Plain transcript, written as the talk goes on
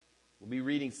We'll be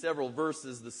reading several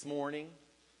verses this morning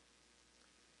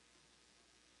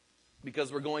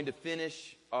because we're going to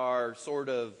finish our sort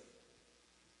of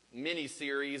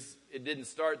mini-series. It didn't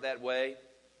start that way,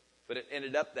 but it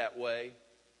ended up that way,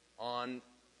 on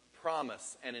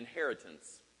promise and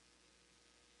inheritance.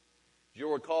 As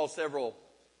you'll recall, several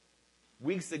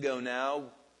weeks ago now,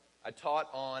 I taught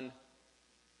on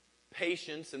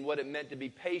patience and what it meant to be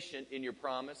patient in your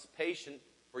promise, patient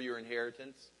for your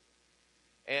inheritance.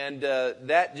 And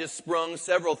that just sprung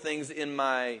several things in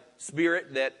my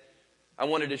spirit that I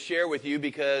wanted to share with you,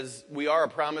 because we are a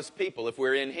promised people if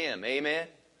we're in Him. Amen?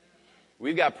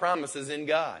 We've got promises in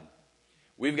God.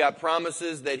 We've got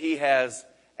promises that He has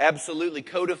absolutely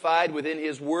codified within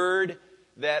His Word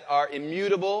that are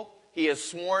immutable. He has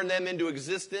sworn them into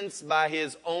existence by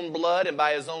His own blood and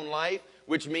by His own life,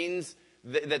 which means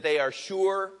that they are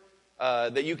sure,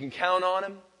 that you can count on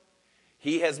them.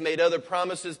 He has made other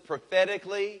promises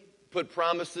prophetically, put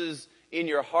promises in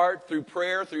your heart through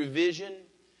prayer, through vision.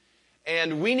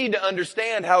 And we need to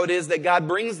understand how it is that God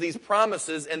brings these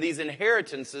promises and these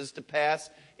inheritances to pass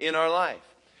in our life.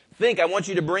 I want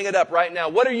you to bring it up right now.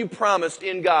 What are you promised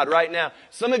in God right now?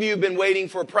 Some of you have been waiting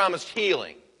for a promised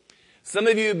healing. Some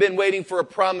of you have been waiting for a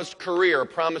promised career, a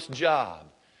promised job.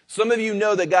 Some of you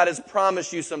know that God has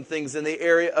promised you some things in the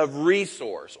area of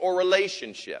resource or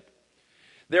relationship.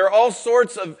 There are all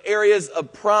sorts of areas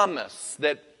of promise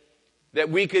that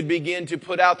we could begin to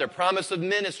put out there. Promise of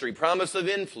ministry, promise of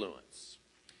influence.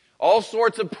 All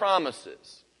sorts of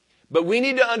promises. But we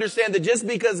need to understand that just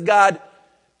because God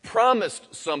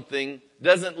promised something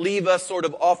doesn't leave us sort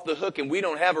of off the hook, and we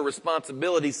don't have a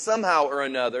responsibility somehow or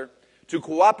another to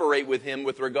cooperate with Him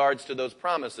with regards to those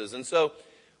promises. And so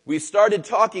we started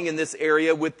talking in this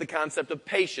area with the concept of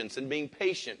patience and being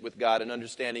patient with God and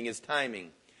understanding His timing.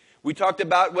 We talked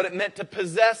about what it meant to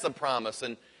possess a promise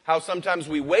and how sometimes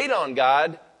we wait on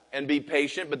God and be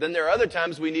patient, but then there are other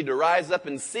times we need to rise up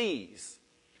and seize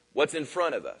what's in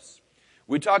front of us.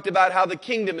 We talked about how the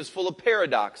kingdom is full of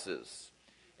paradoxes,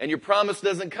 and your promise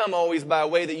doesn't come always by a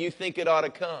way that you think it ought to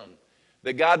come.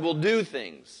 That God will do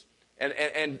things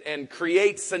and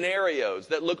create scenarios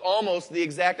that look almost the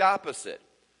exact opposite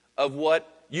of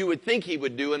what you would think He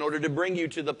would do in order to bring you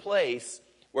to the place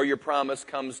where your promise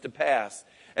comes to pass.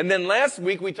 And then last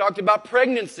week we talked about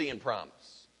pregnancy and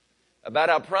promise. About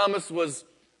how promise was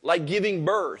like giving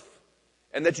birth.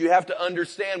 And that you have to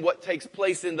understand what takes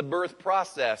place in the birth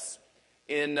process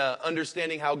in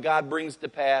understanding how God brings to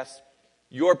pass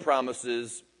your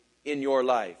promises in your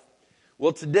life.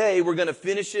 Well, today we're going to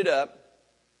finish it up.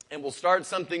 And we'll start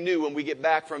something new when we get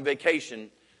back from vacation.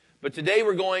 But today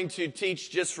we're going to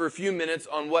teach just for a few minutes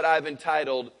on what I've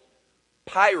entitled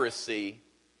Piracy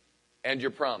and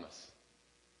Your Promise.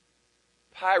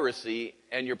 Piracy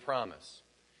and Your Promise.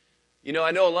 You know,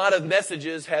 I know a lot of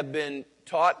messages have been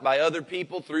taught by other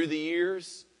people through the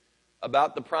years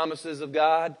about the promises of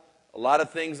God. A lot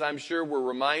of things, I'm sure, were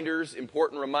reminders,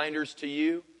 important reminders to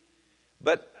you.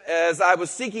 But as I was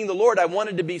seeking the Lord, I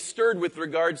wanted to be stirred with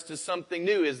regards to something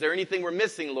new. Is there anything we're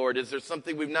missing, Lord? Is there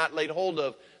something we've not laid hold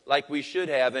of like we should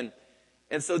have? And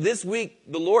so this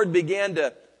week, the Lord began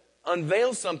to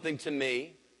unveil something to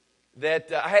me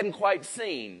that I hadn't quite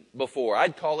seen before.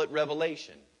 I'd call it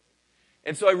revelation.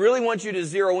 And so I really want you to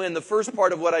zero in. The first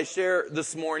part of what I share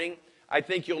this morning, I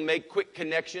think you'll make quick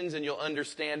connections and you'll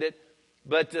understand it.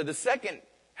 But the second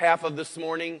half of this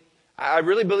morning, I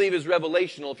really believe is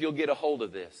revelational if you'll get a hold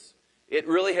of this. It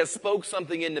really has spoke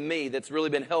something into me that's really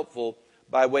been helpful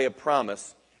by way of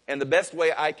promise. And the best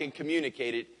way I can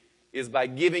communicate it is by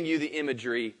giving you the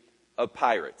imagery of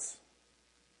pirates.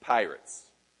 Pirates.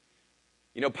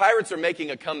 You know, pirates are making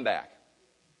a comeback.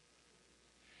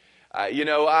 We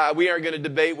aren't going to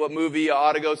debate what movie you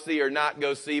ought to go see or not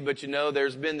go see, but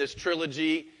there's been this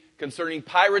trilogy concerning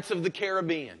Pirates of the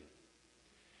Caribbean.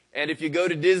 And if you go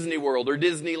to Disney World or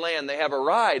Disneyland, they have a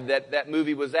ride that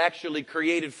movie was actually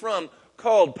created from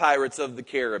called Pirates of the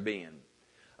Caribbean.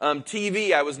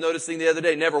 TV, I was noticing the other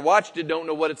day, never watched it, don't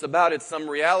know what it's about. It's some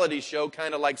reality show,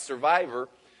 kind of like Survivor.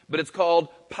 But it's called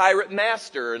Pirate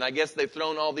Master, and I guess they've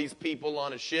thrown all these people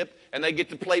on a ship, and they get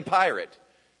to play pirate.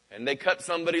 And they cut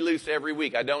somebody loose every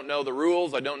week. I don't know the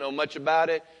rules, I don't know much about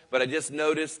it, but I just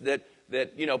noticed that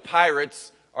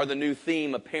pirates are the new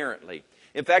theme, apparently.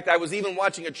 In fact, I was even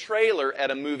watching a trailer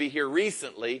at a movie here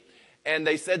recently, and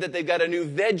they said that they've got a new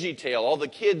VeggieTale. All the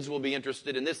kids will be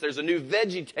interested in this. There's a new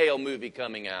VeggieTale movie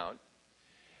coming out,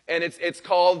 and it's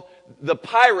called The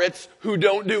Pirates Who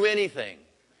Don't Do Anything.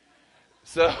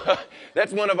 So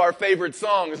that's one of our favorite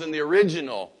songs in the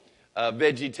original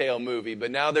VeggieTale movie.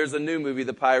 But now there's a new movie,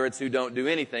 The Pirates Who Don't Do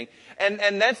Anything. And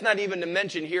that's not even to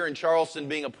mention here in Charleston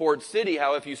being a port city,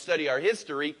 how if you study our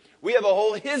history, we have a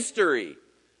whole history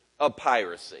of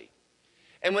piracy.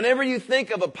 And whenever you think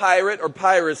of a pirate or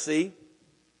piracy,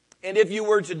 and if you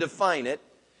were to define it,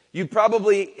 you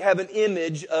probably have an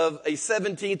image of a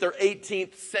 17th or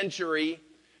 18th century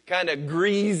kind of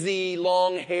greasy,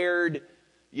 long-haired,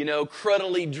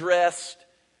 cruddily dressed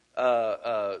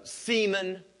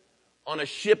seamen on a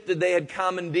ship that they had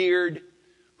commandeered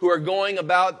who are going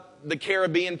about the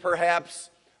Caribbean perhaps,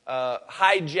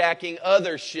 hijacking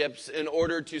other ships in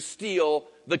order to steal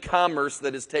the commerce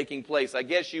that is taking place. I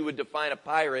guess you would define a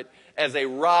pirate as a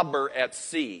robber at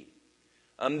sea.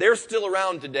 They're still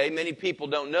around today. Many people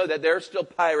don't know that. There are still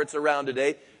pirates around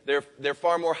today. They're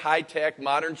far more high-tech,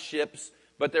 modern ships,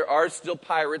 but there are still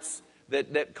pirates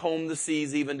that comb the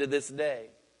seas even to this day.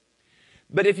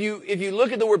 But if you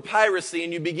look at the word piracy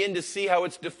and you begin to see how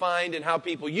it's defined and how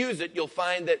people use it, you'll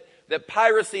find that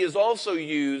piracy is also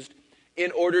used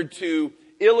in order to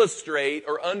illustrate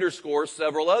or underscore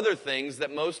several other things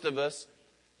that most of us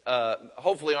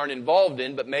hopefully aren't involved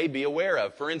in, but may be aware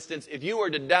of. For instance, if you were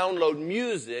to download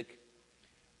music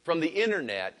from the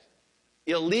internet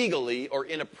illegally or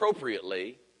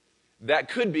inappropriately, that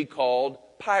could be called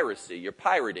piracy. You're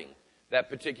pirating that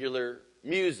particular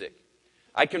music.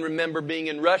 I can remember being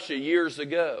in Russia years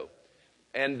ago,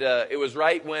 and it was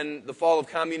right when the fall of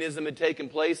communism had taken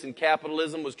place and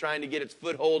capitalism was trying to get its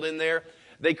foothold in there.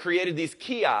 They created these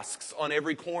kiosks on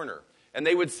every corner. And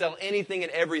they would sell anything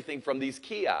and everything from these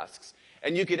kiosks.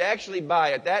 And you could actually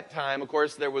buy, at that time, of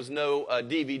course, there was no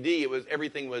DVD.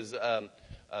 Everything was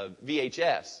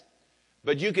VHS.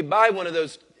 But you could buy one of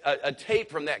those, a tape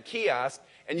from that kiosk,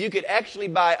 and you could actually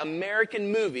buy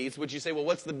American movies, which you say, well,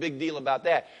 what's the big deal about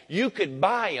that? You could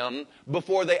buy them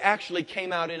before they actually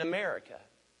came out in America.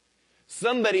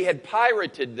 Somebody had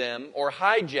pirated them or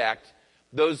hijacked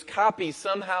those copies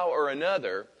somehow or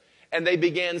another, and they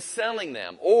began selling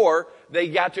them. Or they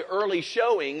got to early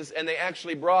showings and they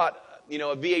actually brought, a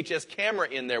VHS camera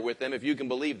in there with them, if you can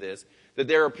believe this, that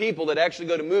there are people that actually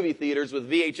go to movie theaters with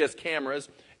VHS cameras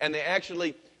and they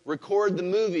actually record the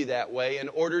movie that way in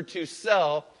order to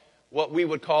sell what we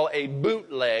would call a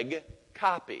bootleg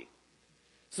copy.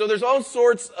 So there's all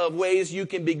sorts of ways you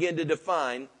can begin to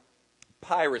define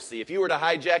piracy. If you were to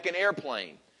hijack an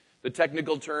airplane, the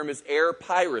technical term is air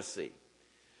piracy.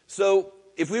 So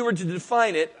if we were to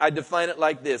define it, I'd define it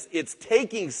like this. It's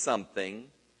taking something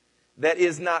that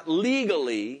is not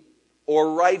legally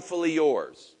or rightfully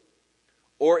yours.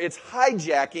 Or it's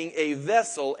hijacking a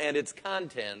vessel and its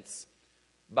contents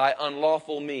by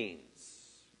unlawful means.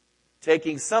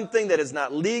 Taking something that is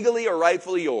not legally or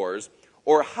rightfully yours,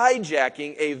 or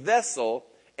hijacking a vessel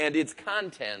and its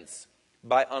contents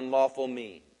by unlawful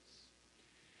means.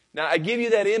 Now, I give you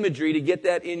that imagery to get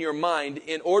that in your mind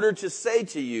in order to say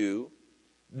to you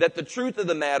that the truth of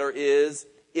the matter is,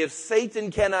 if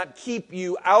Satan cannot keep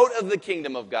you out of the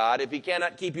kingdom of God, if he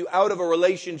cannot keep you out of a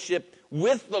relationship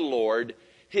with the Lord,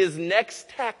 his next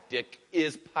tactic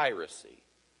is piracy.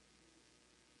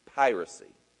 Piracy.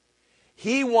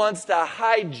 He wants to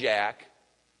hijack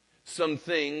some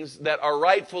things that are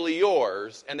rightfully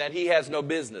yours and that he has no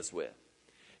business with.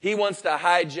 He wants to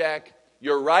hijack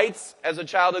your rights as a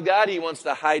child of God. He wants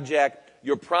to hijack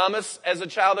your promise as a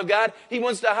child of God. He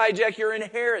wants to hijack your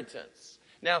inheritance.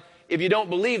 Now, if you don't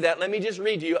believe that, let me just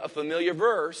read to you a familiar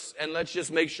verse, and let's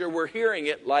just make sure we're hearing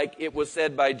it like it was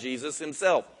said by Jesus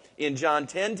himself. In John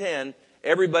 10:10,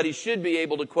 everybody should be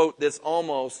able to quote this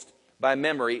almost by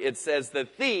memory. It says, the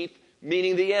thief,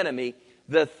 meaning the enemy,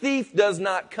 the thief does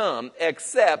not come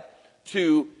except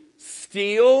to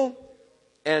steal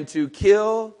and to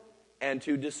kill and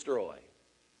to destroy.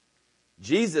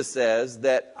 Jesus says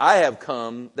that I have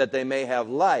come that they may have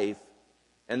life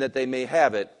and that they may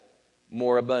have it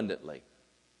more abundantly.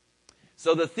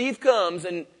 So the thief comes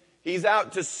and he's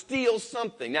out to steal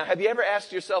something. Now, have you ever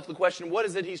asked yourself the question, what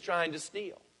is it he's trying to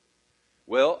steal?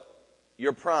 Well,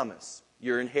 your promise,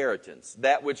 your inheritance,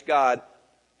 that which God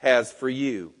has for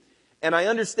you. And I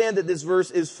understand that this verse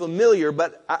is familiar,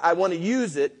 but I want to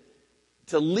use it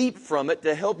to leap from it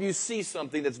to help you see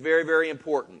something that's very, very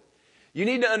important. You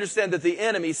need to understand that the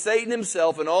enemy, Satan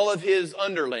himself and all of his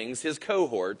underlings, his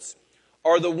cohorts,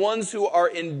 are the ones who are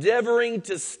endeavoring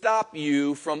to stop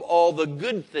you from all the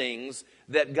good things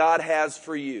that God has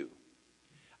for you.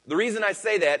 The reason I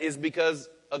say that is because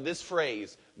of this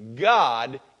phrase,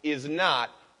 God is not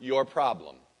your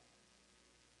problem.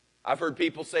 I've heard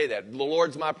people say that. The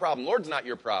Lord's my problem. The Lord's not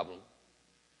your problem.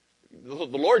 The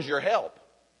Lord's your help.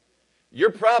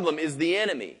 Your problem is the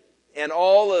enemy and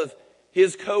all of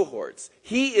his cohorts.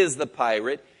 He is the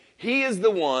pirate. He is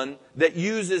the one that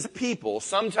uses people.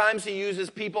 Sometimes he uses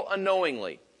people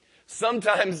unknowingly.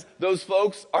 Sometimes those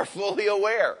folks are fully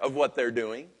aware of what they're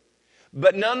doing.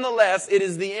 But nonetheless, it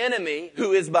is the enemy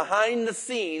who is behind the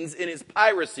scenes in his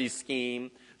piracy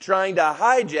scheme, trying to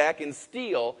hijack and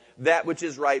steal that which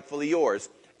is rightfully yours.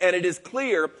 And it is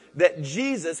clear that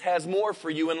Jesus has more for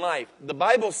you in life. The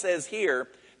Bible says here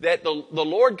that the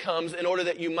Lord comes in order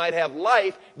that you might have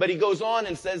life, but he goes on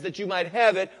and says that you might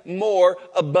have it more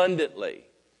abundantly.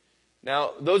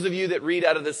 Now, those of you that read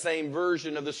out of the same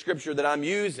version of the scripture that I'm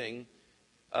using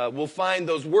will find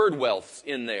those word wealths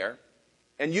in there.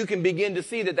 And you can begin to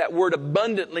see that that word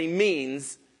abundantly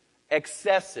means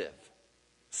excessive,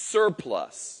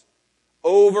 surplus,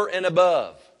 over and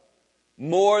above,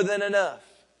 more than enough,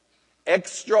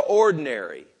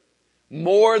 extraordinary,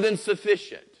 more than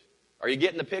sufficient. Are you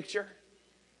getting the picture?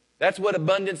 That's what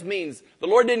abundance means. The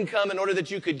Lord didn't come in order that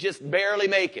you could just barely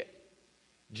make it.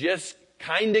 Just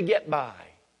kind of get by.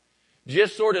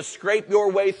 Just sort of scrape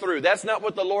your way through. That's not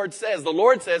what the Lord says. The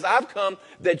Lord says, I've come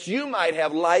that you might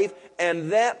have life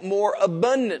and that more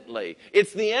abundantly.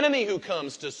 It's the enemy who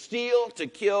comes to steal, to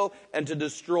kill, and to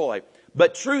destroy.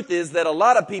 But truth is that a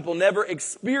lot of people never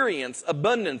experience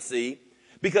abundancy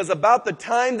because about the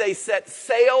time they set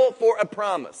sail for a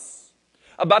promise,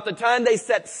 about the time they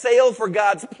set sail for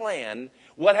God's plan,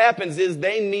 what happens is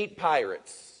they meet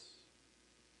pirates.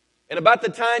 And about the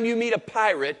time you meet a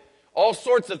pirate, all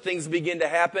sorts of things begin to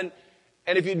happen.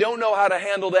 And if you don't know how to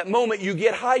handle that moment, you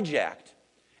get hijacked.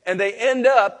 And they end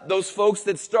up, those folks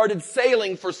that started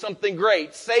sailing for something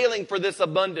great, sailing for this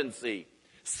abundancy,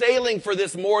 sailing for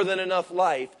this more than enough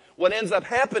life, what ends up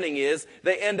happening is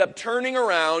they end up turning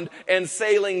around and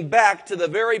sailing back to the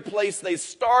very place they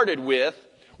started with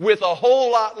a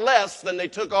whole lot less than they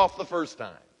took off the first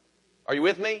time. Are you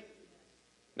with me?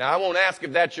 Now, I won't ask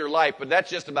if that's your life, but that's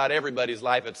just about everybody's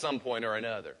life at some point or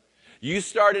another. You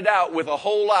started out with a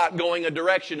whole lot going a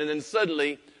direction, and then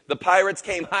suddenly the pirates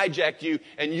came, hijacked you,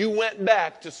 and you went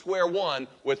back to square one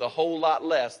with a whole lot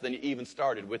less than you even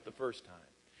started with the first time.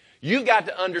 You've got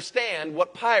to understand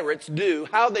what pirates do,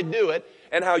 how they do it,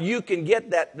 and how you can get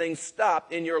that thing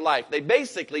stopped in your life.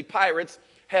 Pirates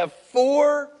have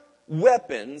 4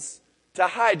 weapons to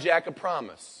hijack a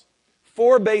promise.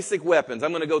 4 basic weapons.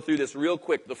 I'm going to go through this real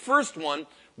quick. The first one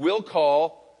we'll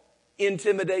call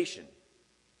intimidation.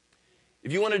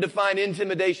 If you want to define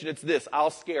intimidation, it's this: I'll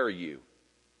scare you.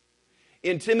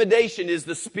 Intimidation is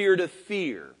the spirit of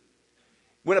fear.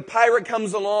 When a pirate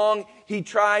comes along, he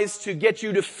tries to get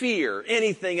you to fear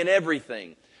anything and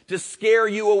everything, to scare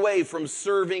you away from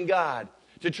serving God,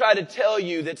 to try to tell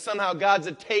you that somehow God's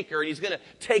a taker and he's going to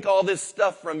take all this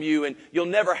stuff from you and you'll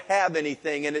never have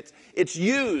anything. And it's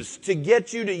used to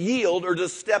get you to yield or to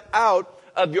step out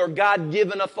of your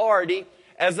God-given authority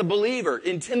as a believer.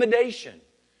 Intimidation.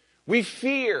 We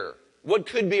fear what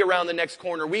could be around the next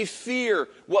corner. We fear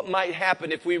what might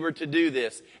happen if we were to do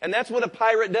this. And that's what a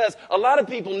pirate does. A lot of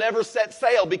people never set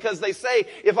sail because they say,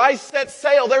 if I set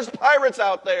sail, there's pirates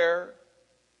out there.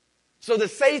 So the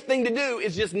safe thing to do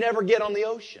is just never get on the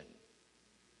ocean.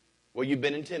 Well, you've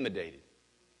been intimidated.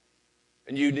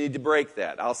 And you need to break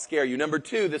that. I'll scare you. Number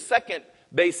 2, the second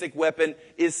basic weapon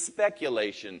is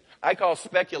speculation. I call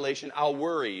speculation, I'll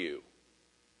worry you.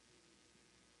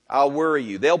 I'll worry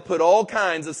you. They'll put all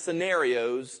kinds of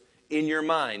scenarios in your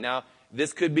mind. Now,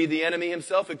 this could be the enemy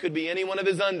himself. It could be any one of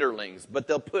his underlings. But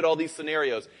they'll put all these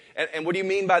scenarios. And what do you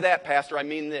mean by that, Pastor? I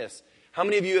mean this. How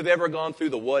many of you have ever gone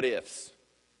through the what ifs?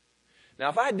 Now,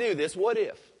 if I do this, what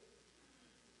if?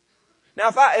 Now,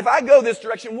 if I go this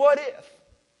direction, what if?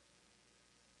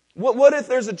 What if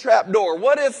there's a trap door?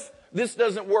 What if this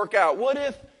doesn't work out? What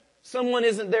if someone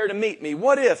isn't there to meet me?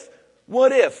 What if?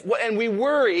 And we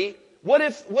worry. What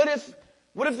if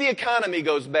the economy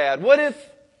goes bad? What if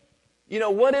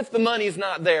the money's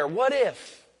not there? What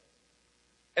if?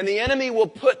 And the enemy will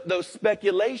put those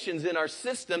speculations in our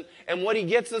system, and what he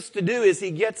gets us to do is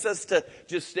he gets us to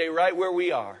just stay right where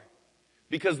we are.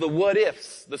 Because the what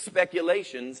ifs, the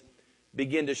speculations,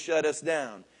 begin to shut us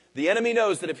down. The enemy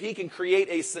knows that if he can create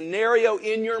a scenario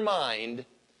in your mind,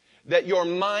 that your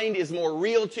mind is more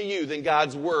real to you than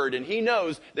God's word. And he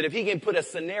knows that if he can put a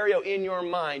scenario in your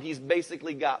mind, he's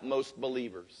basically got most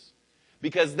believers.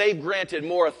 Because they've granted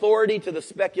more authority to the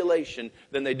speculation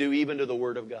than they do even to the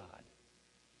word of God.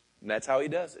 And that's how he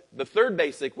does it. The third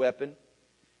basic weapon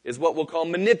is what we'll call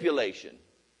manipulation.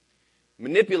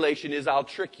 Manipulation is I'll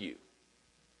trick you.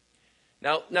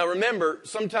 Now remember,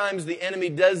 sometimes the enemy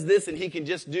does this and he can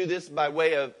just do this by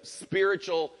way of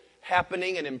spiritual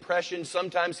happening and impression.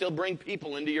 Sometimes he'll bring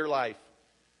people into your life.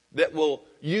 that will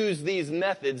use these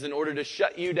methods in order to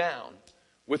shut you down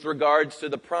with regards to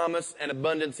the promise and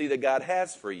abundancy that God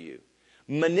has for you.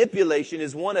 Manipulation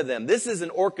is one of them. This is an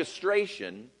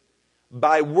orchestration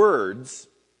by words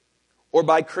or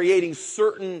by creating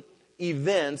certain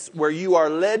events where you are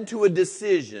led to a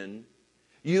decision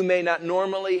you may not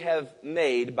normally have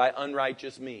made by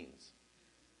unrighteous means.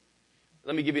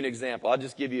 Let me give you an example. I'll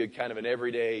just give you kind of an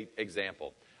everyday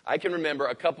example. I can remember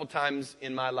a couple times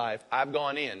in my life I've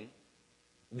gone in.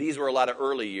 These were a lot of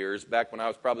early years, back when I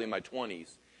was probably in my 20s.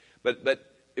 But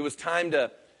it was time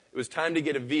to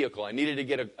get a vehicle. I needed to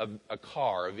get a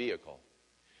car, a vehicle.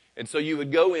 And so you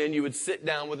would go in, you would sit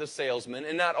down with a salesman,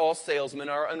 and not all salesmen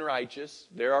are unrighteous.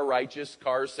 There are righteous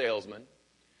car salesmen.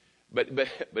 But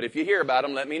if you hear about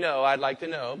them, let me know. I'd like to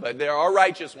know. But there are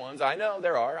righteous ones. I know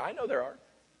there are.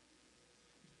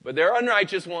 But there are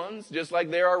unrighteous ones, just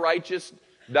like there are righteous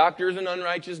doctors and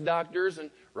unrighteous doctors, and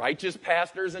righteous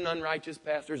pastors and unrighteous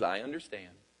pastors. I understand.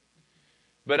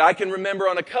 But I can remember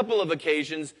on a couple of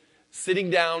occasions sitting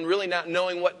down, really not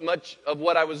knowing much of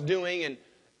what I was doing,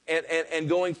 and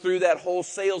going through that whole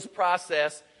sales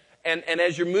process. And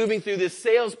as you're moving through this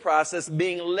sales process,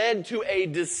 being led to a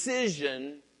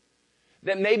decision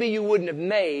that maybe you wouldn't have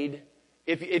made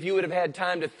if you would have had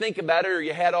time to think about it, or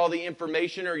you had all the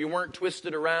information, or you weren't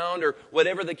twisted around, or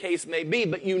whatever the case may be.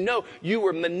 But you know you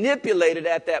were manipulated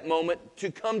at that moment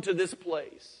to come to this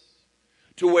place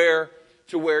to where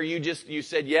you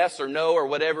said yes or no or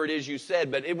whatever it is you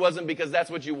said. But it wasn't because that's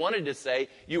what you wanted to say.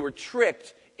 You were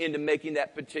tricked into making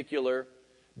that particular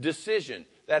decision.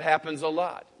 That happens a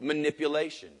lot.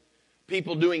 Manipulation.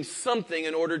 People doing something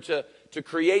in order to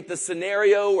create the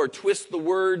scenario or twist the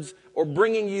words, or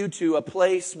bringing you to a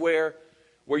place where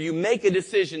you make a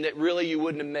decision that really you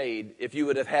wouldn't have made if you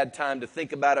would have had time to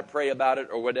think about it, pray about it,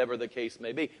 or whatever the case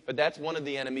may be. But that's one of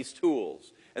the enemy's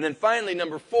tools. And then finally,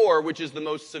 number 4, which is the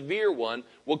most severe one,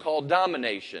 we'll call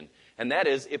domination. And that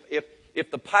is,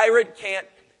 if the pirate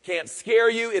can't scare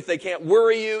you, if they can't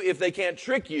worry you, if they can't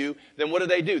trick you, then what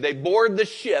do? They board the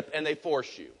ship and they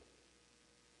force you.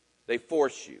 They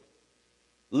force you.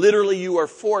 Literally, you are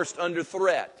forced under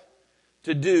threat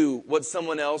to do what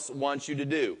someone else wants you to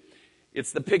do.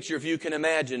 It's the picture, if you can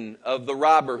imagine, of the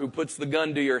robber who puts the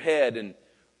gun to your head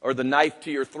or the knife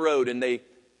to your throat, and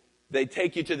they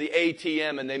take you to the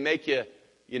ATM and they make you,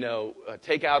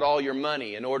 take out all your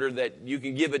money in order that you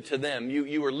can give it to them.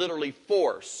 You were literally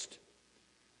forced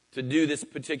to do this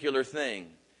particular thing.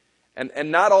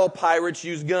 And not all pirates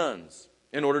use guns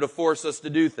in order to force us to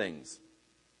do things.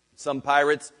 Some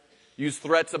pirates use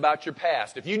threats about your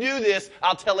past. If you do this,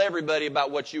 I'll tell everybody about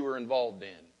what you were involved in.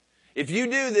 If you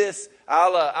do this,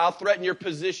 I'll threaten your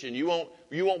position. You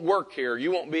won't work here.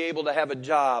 You won't be able to have a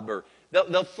job. Or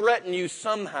they'll threaten you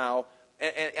somehow,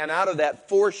 and out of that,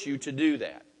 force you to do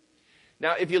that.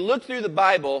 Now, if you look through the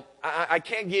Bible, I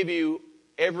can't give you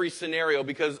every scenario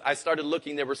because I started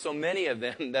looking. There were so many of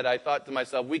them that I thought to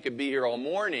myself, we could be here all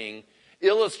morning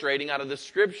illustrating out of the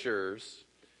Scriptures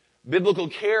biblical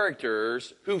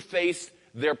characters who faced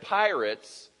their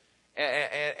pirates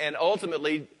and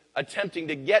ultimately attempting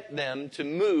to get them to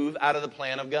move out of the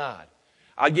plan of God.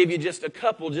 I'll give you just a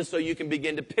couple just so you can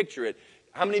begin to picture it.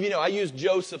 How many of you know I use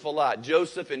Joseph a lot?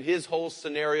 Joseph and his whole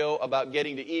scenario about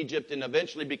getting to Egypt and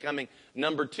eventually becoming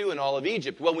number 2 in all of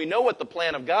Egypt. Well, we know what the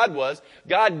plan of God was.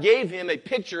 God gave him a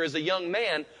picture as a young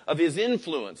man of his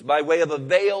influence by way of a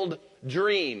veiled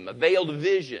dream, a veiled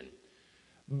vision.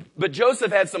 But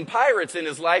Joseph had some pirates in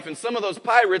his life, and some of those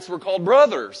pirates were called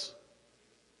brothers.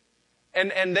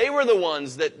 And they were the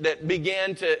ones that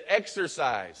began to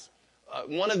exercise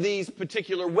one of these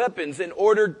particular weapons in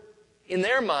order, in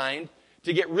their mind,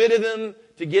 to get rid of him,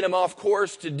 to get him off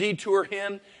course, to detour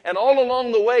him. And all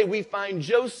along the way, we find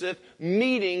Joseph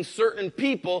meeting certain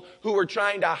people who were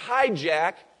trying to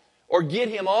hijack or get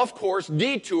him off course,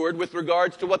 detoured with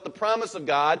regards to what the promise of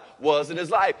God was in his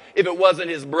life. If it wasn't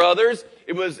his brothers,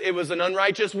 it was an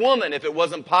unrighteous woman. If it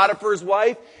wasn't Potiphar's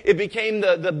wife, it became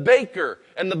the baker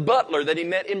and the butler that he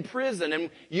met in prison. And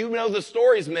you know the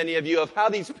stories, many of you, of how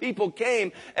these people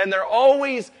came, and they're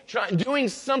always doing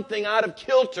something out of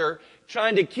kilter,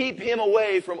 trying to keep him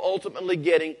away from ultimately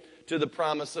getting to the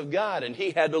promise of God. And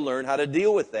he had to learn how to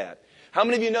deal with that. How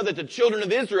many of you know that the children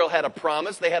of Israel had a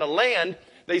promise? They had a land.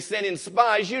 They sent in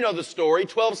spies. You know the story.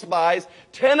 12 spies.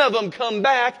 10 of them come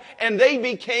back, and they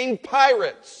became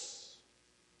pirates.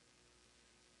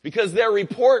 Because their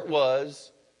report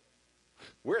was,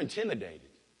 we're intimidated.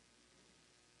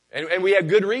 And we have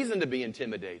good reason to be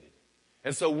intimidated.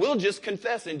 And so we'll just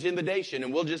confess intimidation,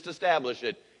 and we'll just establish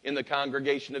it in the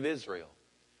congregation of Israel.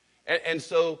 And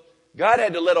so God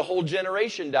had to let a whole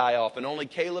generation die off, and only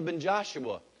Caleb and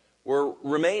Joshua were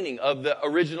remaining of the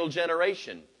original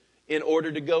generation in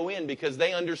order to go in because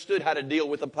they understood how to deal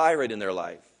with a pirate in their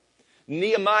life.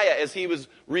 Nehemiah, as he was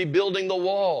rebuilding the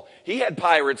wall, he had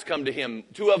pirates come to him.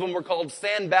 Two of them were called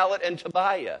Sanballat and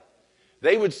Tobiah.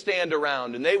 They would stand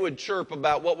around and they would chirp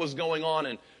about what was going on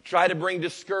and try to bring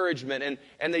discouragement.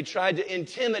 And they tried to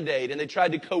intimidate and they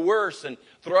tried to coerce and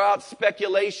throw out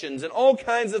speculations and all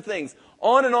kinds of things.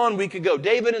 On and on we could go.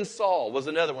 David and Saul was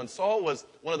another one. Saul was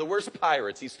one of the worst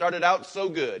pirates. He started out so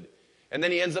good, and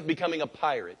then he ends up becoming a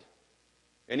pirate.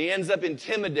 And he ends up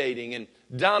intimidating and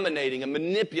dominating and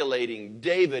manipulating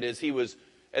David as he was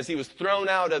thrown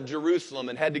out of Jerusalem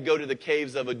and had to go to the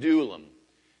caves of Adullam.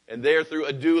 And there through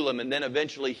Adullam and then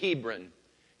eventually Hebron,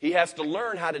 he has to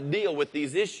learn how to deal with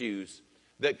these issues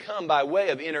that come by way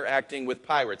of interacting with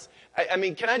pirates. I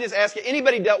mean, can I just ask you,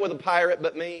 anybody dealt with a pirate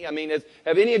but me? I mean,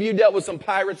 have any of you dealt with some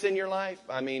pirates in your life?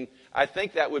 I mean, I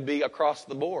think that would be across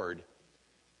the board.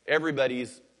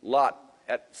 Everybody's lot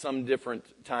at some different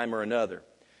time or another.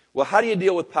 Well, how do you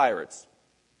deal with pirates?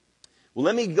 Well,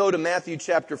 let me go to Matthew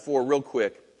chapter 4 real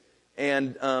quick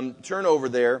and turn over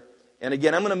there. And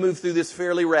again, I'm going to move through this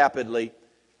fairly rapidly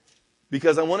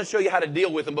because I want to show you how to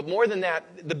deal with them. But more than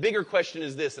that, the bigger question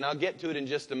is this, and I'll get to it in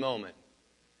just a moment.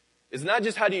 It's not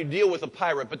just how do you deal with a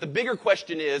pirate, but the bigger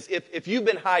question is if you've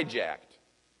been hijacked.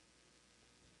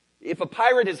 If a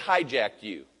pirate has hijacked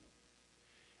you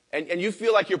and you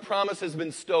feel like your promise has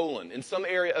been stolen in some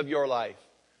area of your life,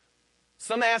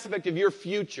 some aspect of your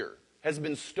future has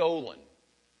been stolen.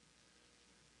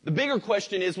 The bigger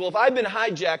question is, well, if I've been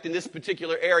hijacked in this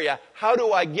particular area, how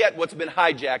do I get what's been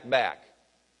hijacked back?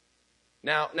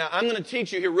 Now I'm going to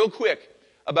teach you here real quick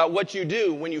about what you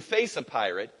do when you face a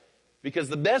pirate, because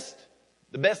the best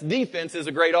defense is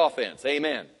a great offense.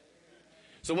 Amen.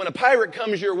 So when a pirate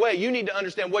comes your way, you need to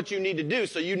understand what you need to do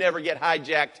so you never get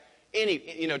hijacked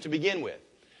to begin with.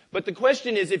 But the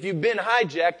question is, if you've been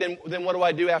hijacked, then what do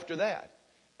I do after that?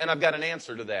 And I've got an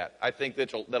answer to that. I think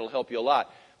that'll help you a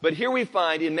lot. But here we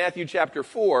find in Matthew chapter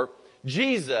 4,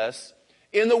 Jesus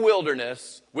in the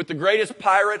wilderness with the greatest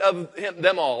pirate of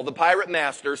them all, the pirate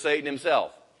master, Satan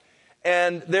himself.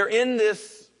 And they're in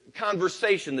this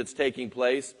conversation that's taking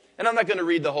place. And I'm not going to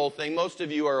read the whole thing. Most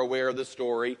of you are aware of the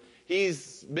story.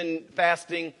 He's been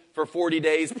fasting for 40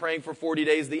 days, praying for 40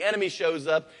 days. The enemy shows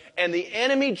up, and the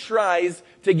enemy tries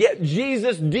to get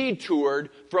Jesus detoured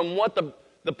from what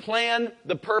the plan,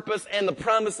 the purpose, and the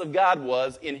promise of God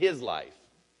was in his life.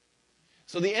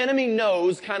 So the enemy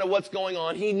knows kind of what's going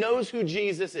on. He knows who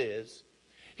Jesus is.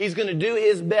 He's going to do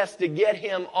his best to get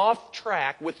him off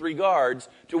track with regards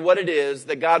to what it is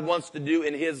that God wants to do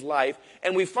in his life.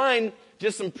 And we find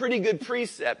just some pretty good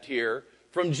precept here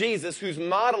from Jesus, who's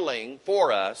modeling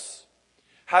for us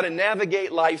how to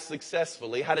navigate life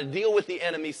successfully, how to deal with the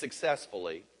enemy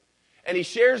successfully. And he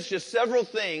shares just several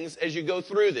things as you go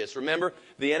through this. Remember,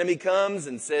 the enemy comes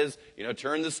and says,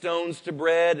 turn the stones to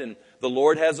bread, and the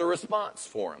Lord has a response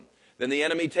for him. Then the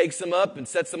enemy takes him up and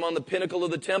sets him on the pinnacle of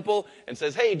the temple and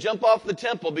says, hey, jump off the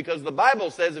temple, because the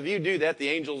Bible says if you do that, the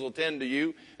angels will tend to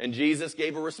you. And Jesus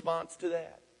gave a response to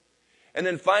that. And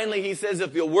then finally he says,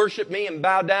 if you'll worship me and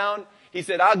bow down, he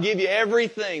said, I'll give you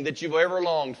everything that you've ever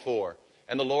longed for.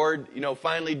 And the Lord,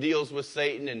 finally deals with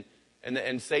Satan,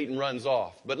 and Satan runs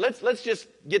off. But let's just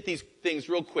get these things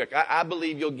real quick. I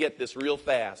believe you'll get this real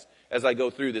fast as I go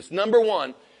through this. Number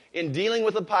one, in dealing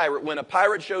with a pirate, when a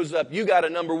pirate shows up, you got to,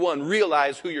 number one,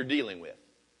 realize who you're dealing with.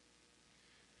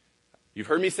 You've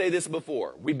heard me say this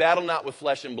before. We battle not with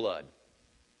flesh and blood,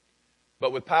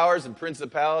 but with powers and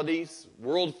principalities,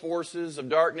 world forces of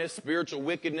darkness, spiritual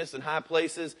wickedness in high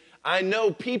places. I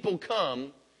know people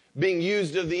come being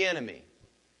used of the enemy.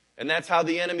 And that's how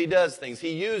the enemy does things.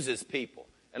 He uses people.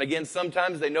 And again,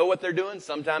 sometimes they know what they're doing,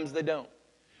 sometimes they don't.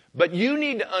 But you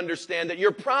need to understand that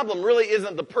your problem really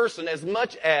isn't the person as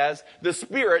much as the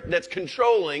spirit that's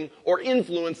controlling or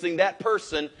influencing that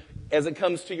person as it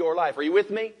comes to your life. Are you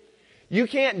with me? You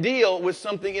can't deal with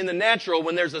something in the natural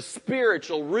when there's a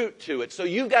spiritual root to it. So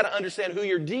you've got to understand who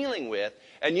you're dealing with,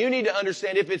 and you need to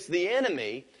understand if it's the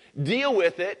enemy, deal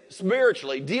with it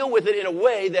spiritually. Deal with it in a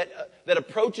way that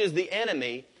approaches the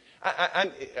enemy.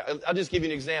 I'll just give you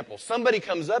an example. Somebody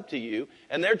comes up to you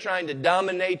and they're trying to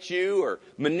dominate you or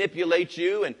manipulate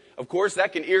you, and of course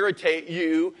that can irritate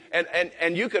you,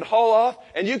 and you could haul off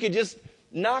and you could just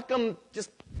knock them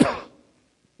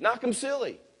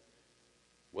silly.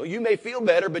 Well, you may feel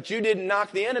better, but you didn't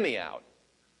knock the enemy out.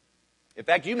 In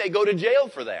fact, you may go to jail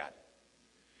for that.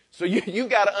 So you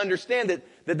got to understand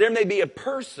that there may be a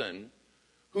person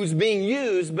who's being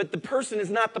used, but the person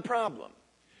is not the problem.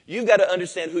 You've got to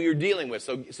understand who you're dealing with.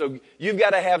 So you've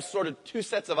got to have sort of two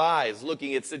sets of eyes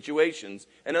looking at situations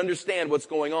and understand what's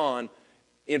going on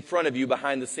in front of you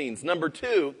behind the scenes. Number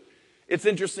two, it's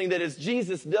interesting that as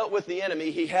Jesus dealt with the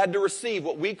enemy, he had to receive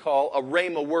what we call a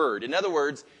rhema word. In other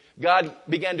words, God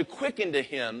began to quicken to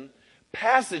him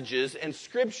passages and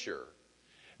scripture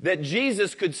that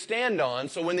Jesus could stand on.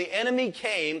 So when the enemy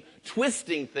came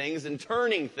twisting things and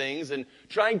turning things and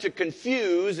trying to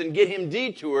confuse and get him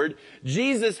detoured,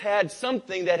 Jesus had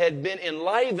something that had been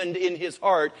enlivened in his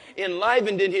heart,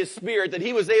 enlivened in his spirit, that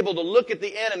he was able to look at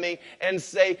the enemy and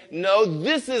say, no,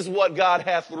 this is what God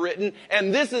hath written,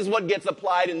 and this is what gets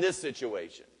applied in this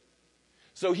situation.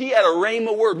 So he had a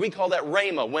rhema word. We call that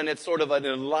rhema when it's sort of an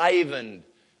enlivened,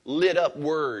 lit up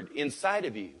word inside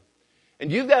of you.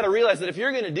 And you've got to realize that if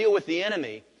you're going to deal with the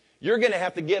enemy, you're going to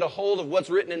have to get a hold of what's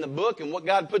written in the book and what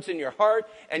God puts in your heart,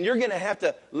 and you're going to have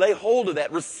to lay hold of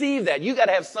that, receive that. You've got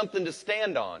to have something to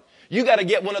stand on. You've got to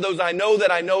get one of those I know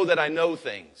that I know that I know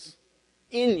things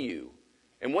in you.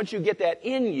 And once you get that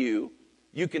in you,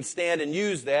 you can stand and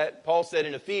use that, Paul said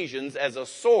in Ephesians, as a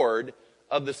sword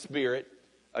of the Spirit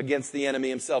against the enemy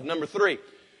himself. Number three,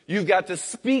 you've got to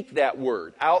speak that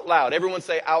word out loud. Everyone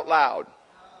say out loud.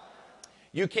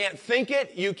 You can't think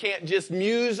it. You can't just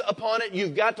muse upon it.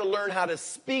 You've got to learn how to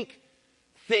speak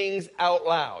things out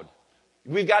loud.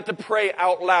 We've got to pray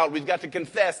out loud. We've got to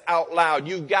confess out loud.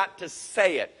 You've got to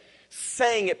say it.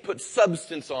 Saying it puts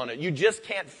substance on it. You just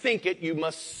can't think it. You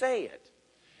must say it.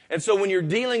 And so when you're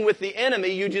dealing with the enemy,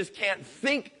 you just can't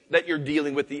think that you're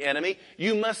dealing with the enemy.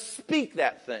 You must speak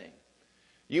that thing.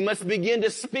 You must begin to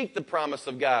speak the promise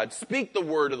of God. Speak the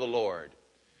word of the Lord.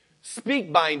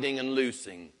 Speak binding and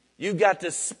loosing. You've got to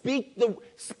speak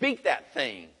that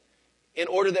thing in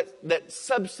order that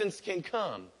substance can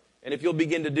come. And if you'll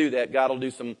begin to do that, God will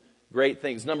do some great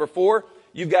things. Number four,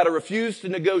 you've got to refuse to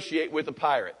negotiate with a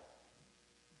pirate.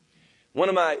 One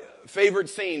of my favorite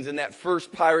scenes in that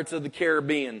first Pirates of the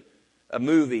Caribbean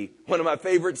movie, one of my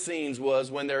favorite scenes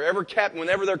was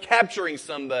whenever they're capturing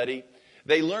somebody,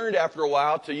 they learned after a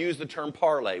while to use the term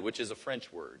parley, which is a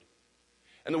French word.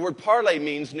 And the word parley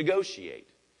means negotiate.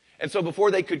 And so before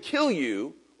they could kill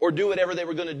you or do whatever they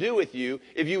were going to do with you,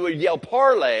 if you would yell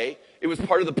parley, it was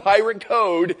part of the pirate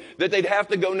code that they'd have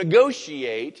to go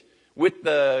negotiate with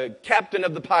the captain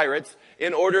of the pirates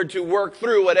in order to work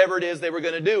through whatever it is they were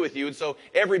going to do with you. And so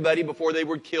everybody, before they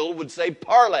were killed, would say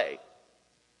parley.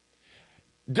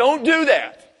 Don't do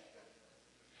that.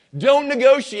 Don't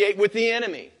negotiate with the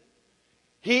enemy.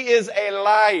 He is a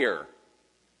liar.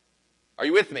 Are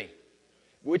you with me?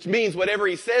 Which means whatever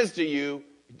he says to you,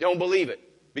 don't believe it,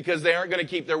 because they aren't going to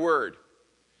keep their word.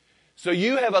 So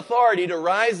you have authority to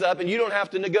rise up, and you don't have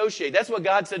to negotiate. That's what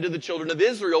God said to the children of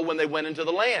Israel when they went into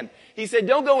the land. He said,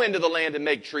 don't go into the land and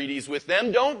make treaties with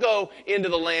them. Don't go into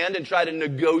the land and try to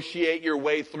negotiate your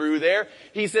way through there.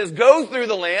 He says, go through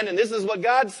the land, and this is what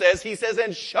God says. He says,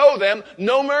 and show them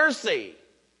no mercy.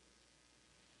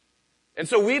 And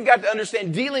so we've got to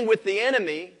understand, dealing with the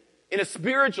enemy in a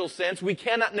spiritual sense, we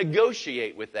cannot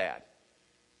negotiate with that.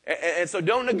 And so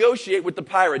don't negotiate with the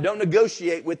pirate. Don't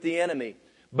negotiate with the enemy.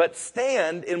 But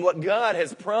stand in what God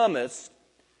has promised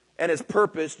and has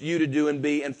purposed you to do and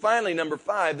be. And finally, number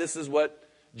five, this is what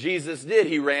Jesus did.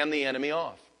 He ran the enemy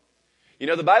off. You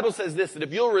know, the Bible says this, that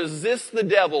if you'll resist the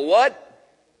devil, what?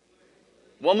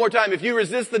 One more time. If you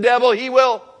resist the devil, he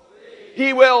will.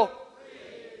 He will.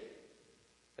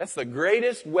 That's the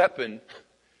greatest weapon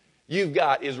you've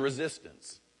got, is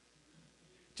resistance.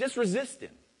 Just resist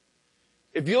him.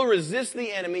 If you'll resist the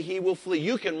enemy, he will flee.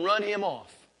 You can run him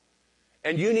off.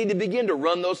 And you need to begin to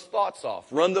run those thoughts off.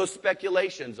 Run those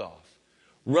speculations off.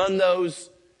 Run those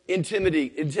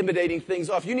intimidating things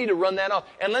off. You need to run that off.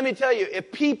 And let me tell you,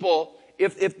 if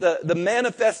the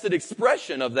manifested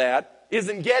expression of that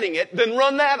isn't getting it, then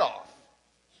run that off.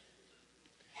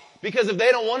 Because if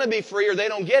they don't want to be free or they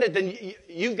don't get it, then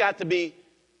you've got to be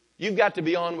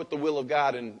on with the will of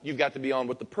God, and you've got to be on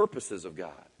with the purposes of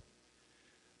God.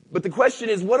 But the question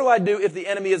is, what do I do if the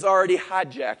enemy has already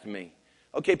hijacked me?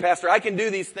 Okay, Pastor, I can do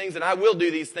these things and I will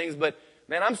do these things, but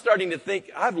man, I'm starting to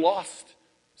think I've lost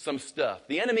some stuff.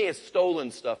 The enemy has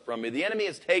stolen stuff from me. The enemy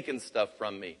has taken stuff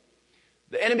from me.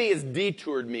 The enemy has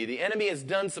detoured me. The enemy has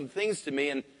done some things to me.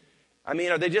 And I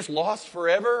mean, are they just lost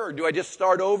forever? Or do I just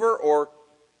start over? Or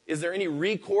is there any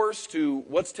recourse to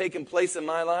what's taken place in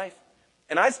my life?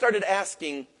 And I started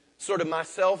asking sort of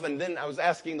myself, and then I was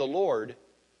asking the Lord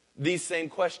these same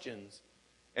questions.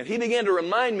 And he began to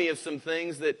remind me of some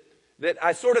things that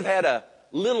I sort of had a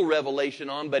little revelation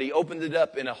on, but he opened it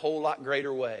up in a whole lot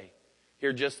greater way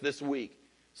here just this week.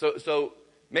 So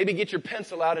maybe get your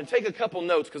pencil out and take a couple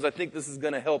notes, because I think this is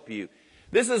going to help you.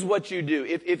 This is what you do.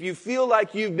 If you feel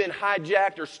like you've been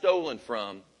hijacked or stolen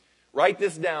from, write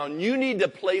this down. You need to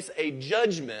place a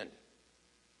judgment,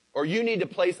 or you need to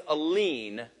place a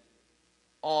lien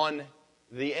on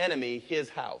the enemy, his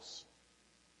house.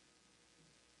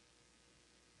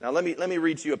 Now let me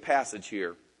read to you a passage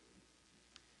here,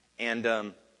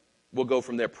 and we'll go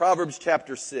from there. Proverbs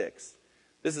chapter 6.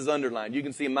 This is underlined. You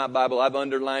can see in my Bible, I've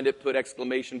underlined it, put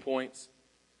exclamation points,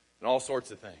 and all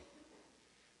sorts of things.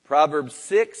 Proverbs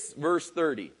 6, verse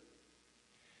 30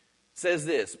 says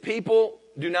this: people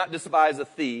do not despise a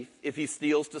thief if he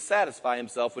steals to satisfy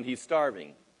himself when he's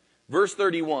starving. Verse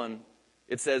 31,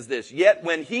 it says this: yet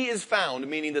when he is found,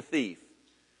 meaning the thief,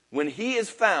 when he is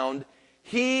found,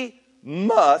 he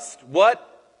must,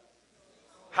 what?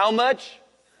 How much?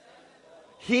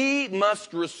 He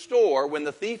must restore, when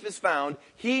the thief is found,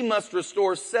 he must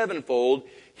restore sevenfold.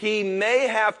 He may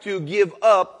have to give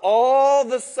up all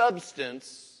the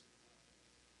substance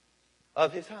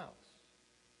of his house.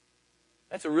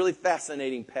 That's a really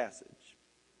fascinating passage.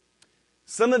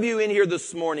 Some of you in here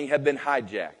this morning have been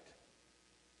hijacked.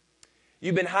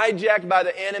 You've been hijacked by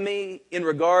the enemy in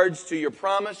regards to your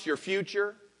promise, your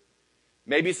future.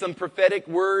 Maybe some prophetic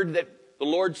word that the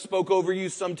Lord spoke over you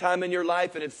sometime in your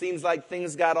life, and it seems like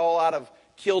things got all out of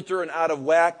kilter and out of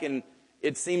whack, and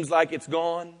it seems like it's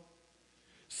gone.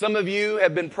 Some of you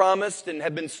have been promised and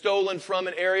have been stolen from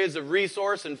in areas of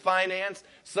resource and finance.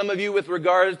 Some of you with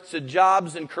regards to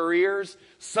jobs and careers.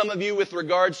 Some of you with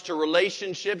regards to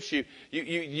relationships.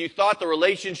 You thought the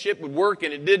relationship would work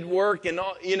and it didn't work, and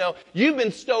all, you've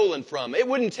been stolen from. It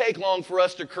wouldn't take long for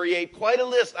us to create quite a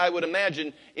list, I would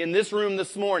imagine, in this room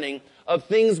this morning of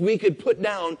things we could put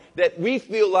down that we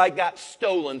feel like got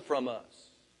stolen from us.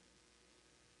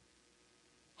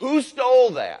 Who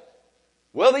stole that?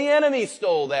 Well, the enemy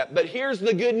stole that. But here's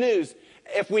the good news.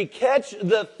 If we catch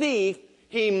the thief,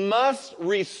 he must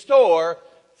restore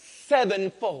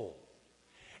sevenfold.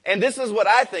 And this is what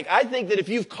I think. I think that if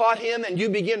you've caught him and you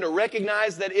begin to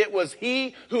recognize that it was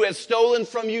he who has stolen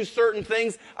from you certain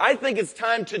things, I think it's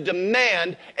time to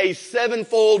demand a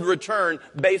sevenfold return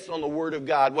based on the Word of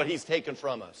God, what he's taken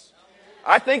from us.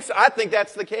 I think so. I think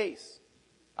that's the case.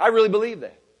 I really believe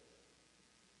that.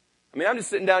 I'm just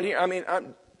sitting down here.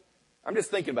 I'm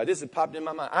just thinking about it. This has popped in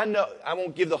my mind. I know, I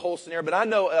won't give the whole scenario, but I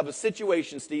know of a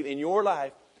situation, Steve, in your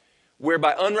life where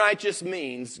by unrighteous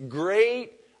means,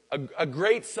 a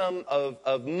great sum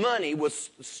of money was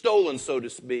stolen, so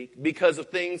to speak, because of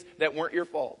things that weren't your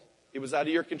fault. It was out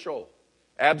of your control.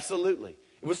 Absolutely.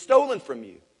 It was stolen from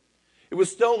you. It was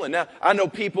stolen. Now, I know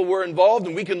people were involved,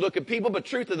 and we can look at people, but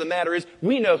truth of the matter is,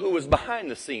 we know who was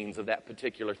behind the scenes of that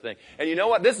particular thing. And you know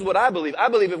what? This is what I believe. I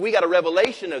believe if we got a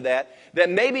revelation of that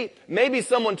maybe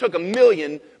someone took $1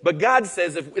 million, but God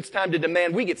says if it's time to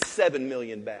demand, we get $7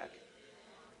 million back.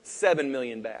 $7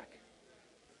 million back.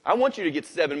 I want you to get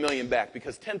 $7 million back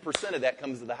because 10% of that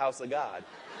comes to the house of God.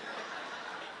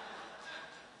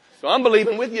 So I'm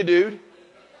believing with you, dude.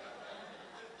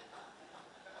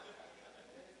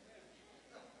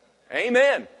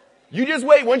 Amen. You just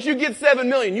wait. Once you get $7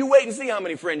 million, you wait and see how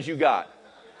many friends you got.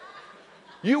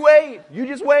 You wait. You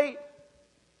just wait.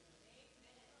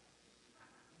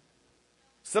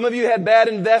 Some of you had bad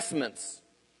investments.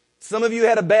 Some of you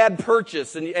had a bad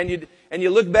purchase, and you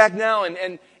look back now,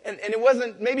 and it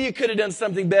wasn't, maybe you could have done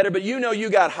something better, but you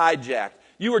got hijacked.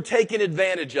 You were taken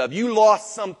advantage of. You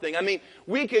lost something.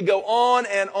 We could go on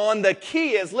and on. The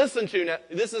key is, listen to now,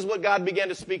 this is what God began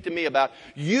to speak to me about.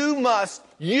 You must,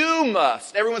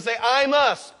 everyone say, I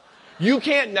must. You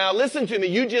can't, now listen to me,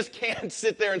 you just can't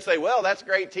sit there and say, well, that's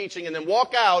great teaching, and then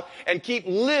walk out and keep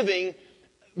living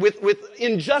with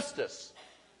injustice.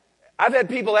 I've had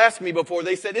people ask me before,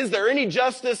 they said, is there any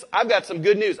justice? I've got some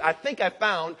good news. I think I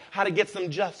found how to get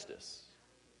some justice.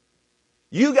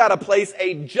 You got to place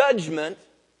a judgment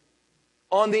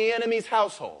on the enemy's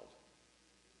household.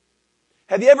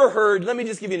 Have you ever heard, let me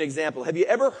just give you an example. Have you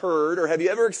ever heard or have you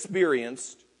ever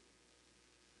experienced,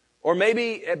 or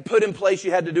maybe put in place,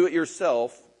 you had to do it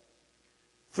yourself,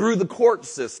 through the court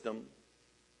system,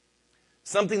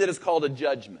 something that is called a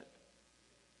judgment?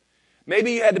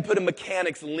 Maybe you had to put a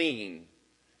mechanic's lien,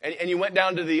 and you went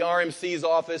down to the RMC's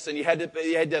office and you had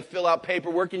to fill out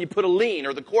paperwork, and you put a lien,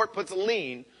 or the court puts a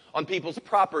lien on people's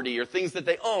property or things that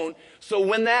they own. So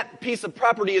when that piece of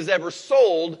property is ever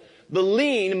sold, the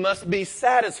lien must be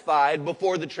satisfied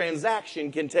before the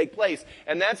transaction can take place.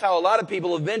 And that's how a lot of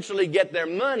people eventually get their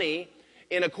money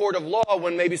in a court of law,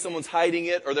 when maybe someone's hiding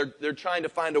it, or they're trying to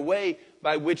find a way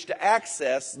by which to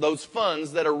access those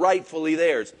funds that are rightfully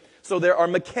theirs. So there are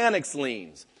mechanics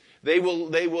liens. They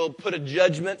will put a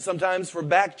judgment sometimes for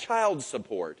back child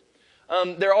support.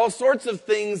 There are all sorts of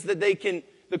things that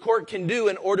the court can do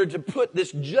in order to put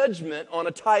this judgment on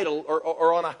a title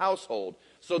or on a household,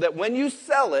 so that when you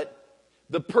sell it,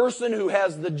 the person who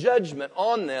has the judgment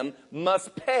on them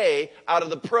must pay out of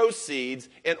the proceeds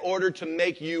in order to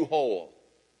make you whole.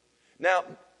 Now,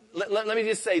 let me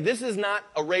just say, this is not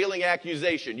a railing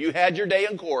accusation. You had your day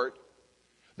in court.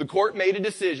 The court made a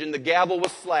decision. The gavel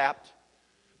was slapped.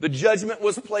 The judgment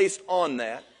was placed on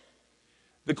that.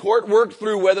 The court worked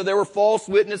through whether there were false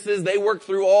witnesses. They worked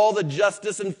through all the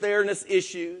justice and fairness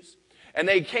issues. And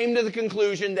they came to the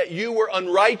conclusion that you were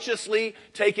unrighteously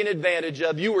taken advantage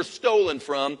of. You were stolen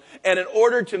from. And in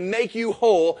order to make you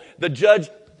whole, the judge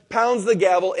pounds the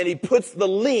gavel and he puts the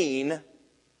lien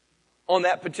on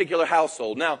that particular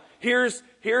household. Now,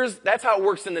 that's how it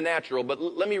works in the natural. But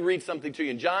let me read something to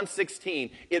you. In John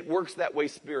 16, it works that way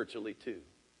spiritually too.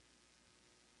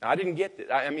 Now, I didn't get it.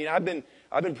 I mean, I've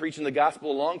been preaching the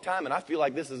gospel a long time, and I feel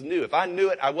like this is new. If I knew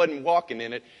it, I wasn't walking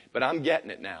in it, but I'm getting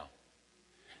it now.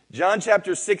 John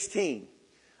chapter 16.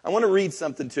 I want to read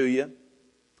something to you.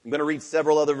 I'm going to read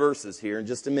several other verses here in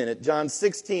just a minute. John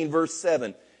 16, verse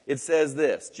 7. It says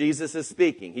this. Jesus is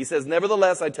speaking. He says,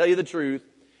 "Nevertheless, I tell you the truth.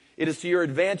 It is to your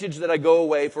advantage that I go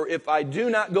away, for if I do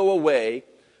not go away,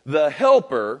 the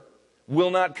Helper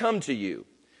will not come to you.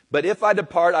 But if I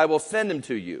depart, I will send him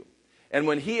to you. And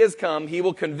when he has come, he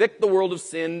will convict the world of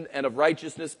sin and of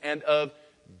righteousness and of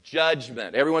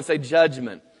judgment." Everyone say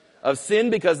judgment. "Of sin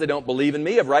because they don't believe in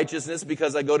me, of righteousness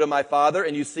because I go to my Father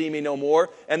and you see me no more."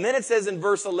 And then it says in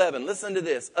verse 11, listen to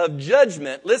this, "Of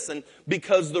judgment," listen,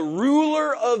 "because the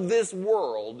ruler of this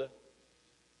world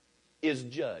is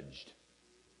judged."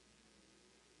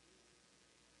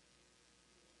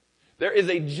 There is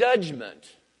a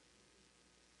judgment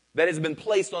that has been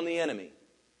placed on the enemy.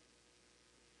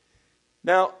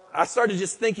 Now, I started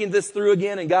just thinking this through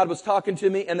again, and God was talking to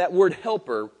me, and that word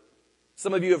helper,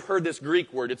 some of you have heard this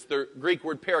Greek word. It's the Greek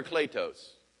word parakletos,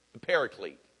 the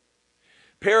paraclete.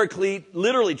 Paraclete,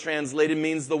 literally translated,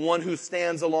 means the one who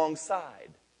stands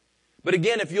alongside. But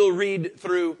again, if you'll read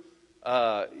through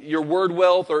your word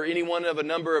wealth or any one of a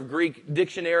number of Greek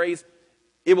dictionaries,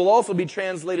 it will also be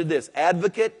translated this: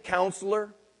 advocate,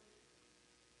 counselor.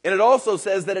 And it also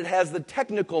says that it has the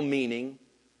technical meaning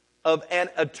of an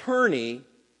attorney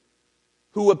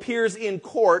who appears in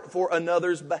court for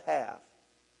another's behalf.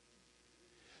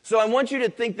 So I want you to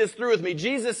think this through with me.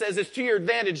 Jesus says it's to your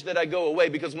advantage that I go away,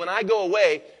 because when I go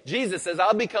away, Jesus says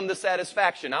I'll become the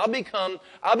satisfaction. I'll become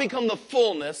the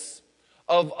fullness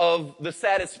of the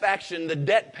satisfaction, the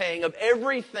debt paying of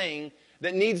everything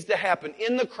that needs to happen.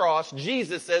 In the cross,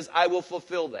 Jesus says I will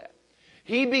fulfill that.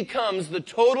 He becomes the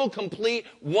total, complete,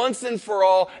 once and for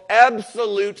all,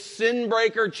 absolute sin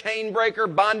breaker, chain breaker,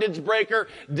 bondage breaker,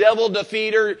 devil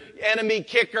defeater, enemy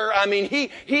kicker. I mean,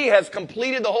 he has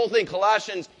completed the whole thing.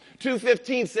 Colossians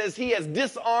 2:15 says he has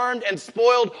disarmed and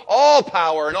spoiled all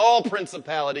power and all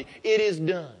principality. It is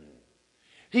done.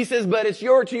 He says, but it's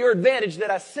to your advantage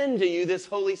that I send to you this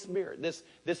Holy Spirit,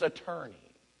 this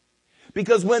attorney.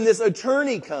 Because when this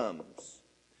attorney comes,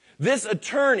 this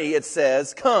attorney, it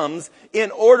says, comes in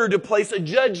order to place a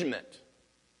judgment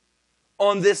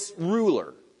on this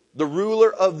ruler, the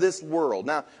ruler of this world.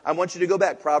 Now, I want you to go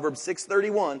back. Proverbs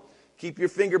 6:31. Keep your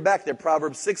finger back there.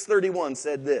 Proverbs 6:31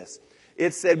 said this.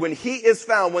 It said, when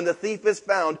the thief is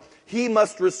found, he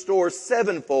must restore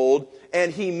sevenfold,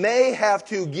 and he may have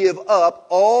to give up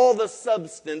all the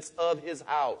substance of his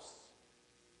house.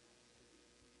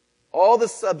 All the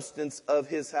substance of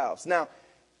his house. Now,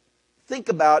 think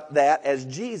about that as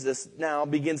Jesus now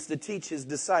begins to teach his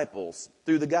disciples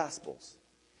through the Gospels.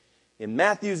 In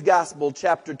Matthew's Gospel,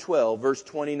 chapter 12, verse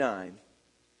 29,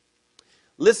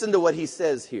 listen to what he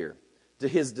says here to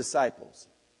his disciples.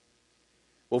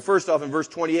 Well, first off, in verse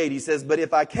 28, he says, but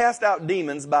if I cast out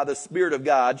demons by the Spirit of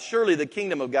God, surely the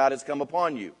kingdom of God has come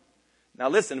upon you. Now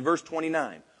listen, verse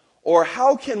 29. Or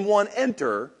how can one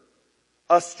enter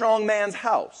a strong man's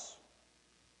house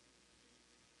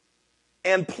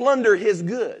and plunder his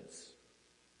goods?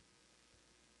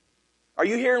 Are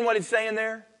you hearing what he's saying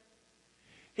there?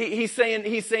 He's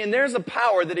saying there's a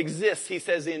power that exists, he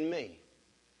says, in me,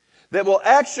 that will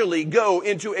actually go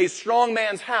into a strong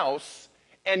man's house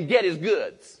and get his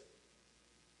goods.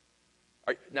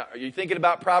 Are you thinking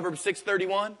about Proverbs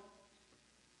 6:31?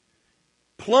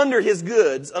 Plunder his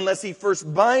goods unless he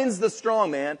first binds the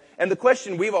strong man. And the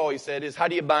question we've always said is, how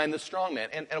do you bind the strong man?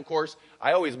 And of course,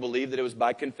 I always believed that it was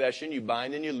by confession. You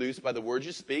bind and you loose by the words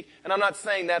you speak. And I'm not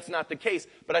saying that's not the case.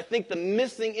 But I think the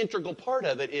missing integral part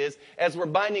of it is, as we're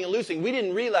binding and loosing, we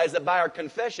didn't realize that by our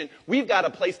confession, we've got to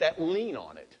place that lien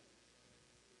on it.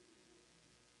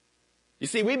 You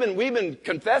see, we've been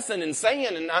confessing and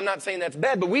saying, and I'm not saying that's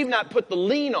bad, but we've not put the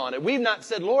lien on it. We've not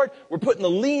said, Lord, we're putting the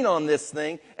lien on this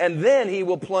thing, and then he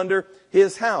will plunder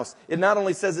his house. It not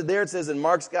only says it there, it says in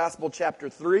Mark's Gospel, chapter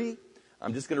 3.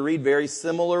 I'm just going to read very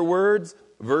similar words.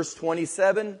 Verse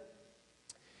 27.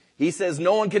 He says,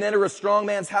 no one can enter a strong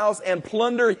man's house and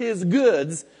plunder his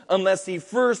goods unless he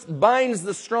first binds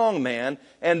the strong man,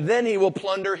 and then he will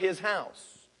plunder his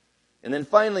house. And then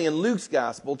finally in Luke's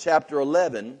Gospel, chapter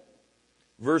 11,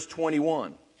 verse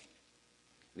 21.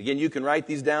 Again, you can write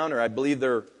these down, or I believe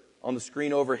they're on the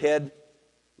screen overhead.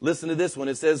 Listen to this one.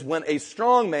 It says, when a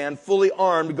strong man, fully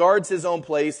armed, guards his own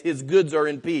place, his goods are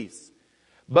in peace.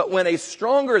 But when a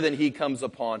stronger than he comes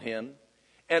upon him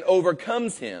and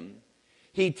overcomes him,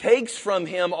 he takes from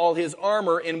him all his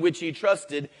armor in which he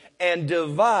trusted and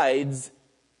divides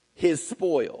his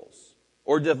spoils,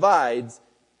 or divides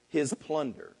his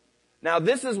plunder. Now,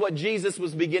 this is what Jesus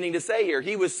was beginning to say here.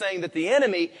 He was saying that the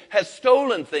enemy has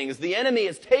stolen things. The enemy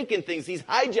has taken things. He's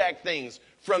hijacked things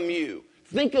from you.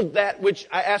 Think of that which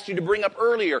I asked you to bring up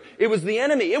earlier. It was the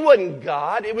enemy. It wasn't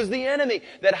God. It was the enemy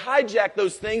that hijacked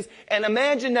those things. And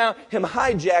imagine now him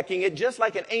hijacking it just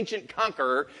like an ancient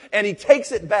conqueror, and he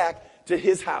takes it back to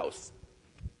his house.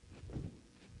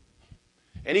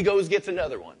 And he goes, gets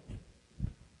another one.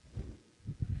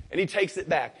 And he takes it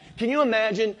back. Can you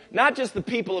imagine, not just the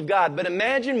people of God, but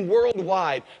imagine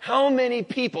worldwide how many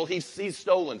people he's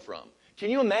stolen from? Can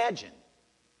you imagine?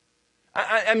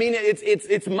 I mean,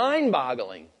 it's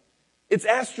mind-boggling. It's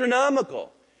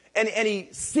astronomical. And he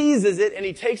seizes it and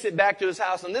he takes it back to his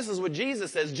house. And this is what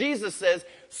Jesus says. Jesus says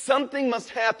something must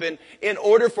happen in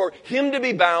order for him to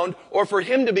be bound or for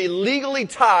him to be legally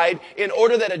tied in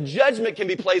order that a judgment can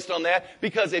be placed on that.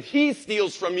 Because if he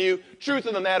steals from you, truth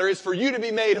of the matter is for you to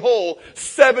be made whole,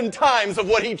 7 times of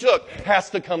what he took has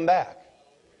to come back.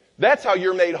 That's how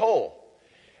you're made whole.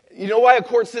 You know why a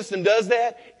court system does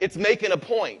that? It's making a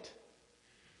point.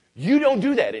 You don't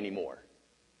do that anymore.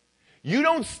 You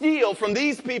don't steal from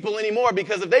these people anymore,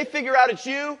 because if they figure out it's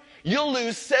you, you'll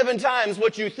lose 7 times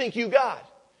what you think you got.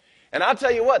 And I'll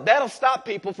tell you what, that'll stop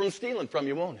people from stealing from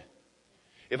you, won't it?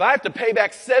 If I have to pay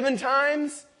back 7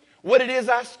 times what it is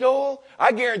I stole,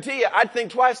 I guarantee you I'd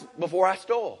think twice before I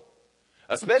stole.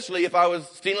 Especially if I was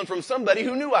stealing from somebody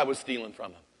who knew I was stealing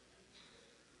from them.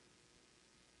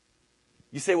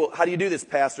 You say, well, how do you do this,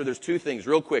 Pastor? There's 2 things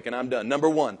real quick and I'm done. Number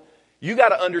 1. You got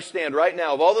to understand right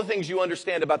now, of all the things you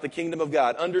understand about the kingdom of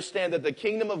God, understand that the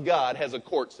kingdom of God has a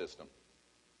court system.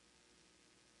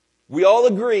 We all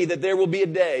agree that there will be a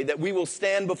day that we will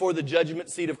stand before the judgment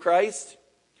seat of Christ.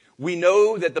 We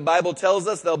know that the Bible tells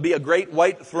us there'll be a great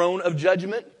white throne of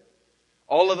judgment.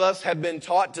 All of us have been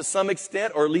taught to some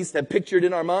extent, or at least have pictured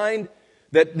in our mind,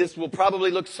 that this will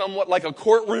probably look somewhat like a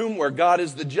courtroom where God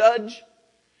is the judge.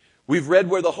 We've read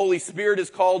where the Holy Spirit is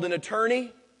called an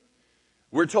attorney.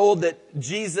 We're told that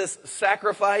Jesus'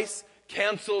 sacrifice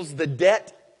cancels the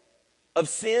debt of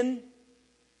sin.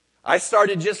 I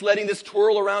started just letting this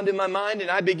twirl around in my mind, and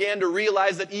I began to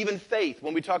realize that even faith,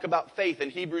 when we talk about faith in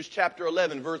Hebrews chapter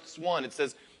 11, verse 1, it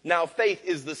says, now faith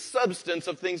is the substance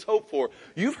of things hoped for.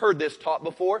 You've heard this taught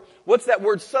before. What's that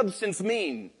word substance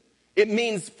mean? It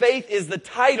means faith is the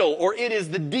title, or it is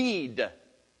the deed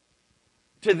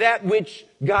to that which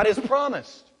God has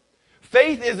promised.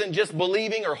 Faith isn't just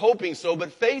believing or hoping so,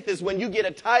 but faith is when you get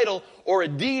a title or a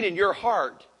deed in your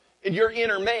heart, in your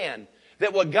inner man,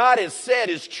 that what God has said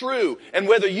is true. And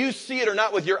whether you see it or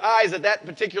not with your eyes at that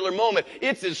particular moment,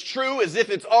 it's as true as if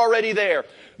it's already there.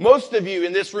 Most of you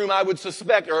in this room, I would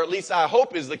suspect, or at least I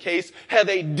hope is the case, have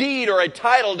a deed or a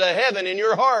title to heaven in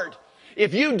your heart.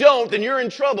 If you don't, then you're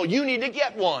in trouble. You need to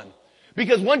get one.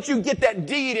 Because once you get that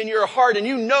deed in your heart and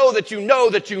you know that you know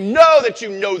that you know that you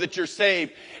know that you're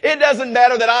saved, it doesn't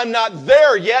matter that I'm not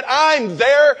there yet. I'm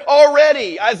there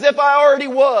already, as if I already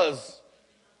was.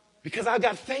 Because I've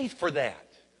got faith for that.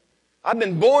 I've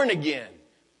been born again,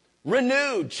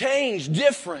 renewed, changed,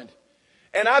 different.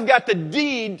 And I've got the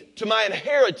deed to my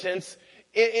inheritance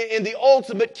in the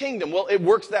ultimate kingdom. Well, it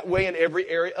works that way in every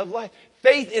area of life.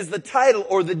 Faith is the title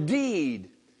or the deed.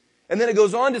 And then it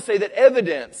goes on to say that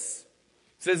evidence.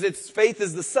 It says faith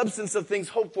is the substance of things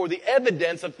hoped for, the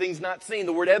evidence of things not seen.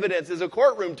 The word evidence is a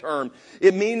courtroom term.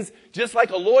 It means just like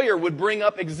a lawyer would bring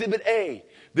up Exhibit A.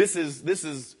 This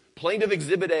is plaintiff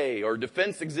Exhibit A or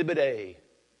defense Exhibit A.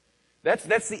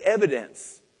 That's the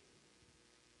evidence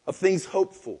of things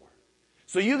hoped for.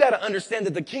 So you got to understand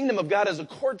that the kingdom of God is a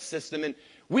court system, and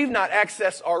we've not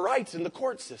accessed our rights in the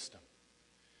court system.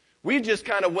 We've just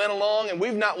kind of went along and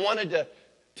we've not wanted to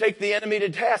take the enemy to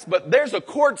task, but there's a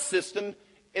court system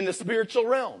in the spiritual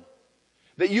realm.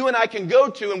 that you and I can go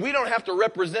to, and we don't have to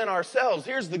represent ourselves.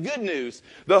 Here's the good news.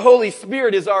 The Holy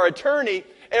Spirit is our attorney.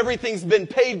 Everything's been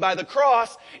paid by the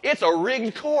cross. It's a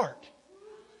rigged court.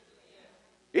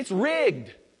 It's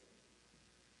rigged.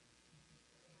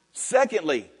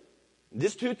 Secondly,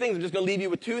 just two things. I'm just going to leave you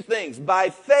with two things.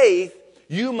 By faith,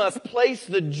 you must place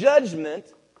the judgment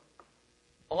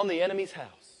on the enemy's house.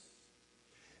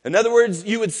 In other words,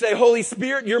 you would say, Holy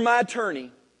Spirit, you're my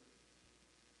attorney.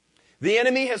 The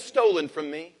enemy has stolen from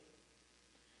me.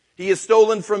 He has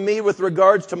stolen from me with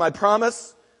regards to my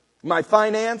promise, my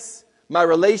finance, my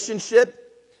relationship.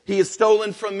 He has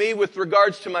stolen from me with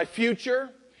regards to my future.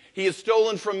 He has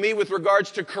stolen from me with regards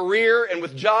to career and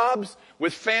with jobs,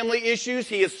 with family issues.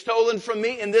 He has stolen from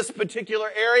me in this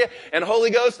particular area. And Holy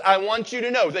Ghost, I want you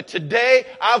to know that today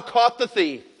I've caught the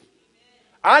thief.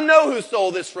 I know who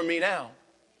stole this from me now.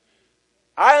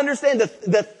 I understand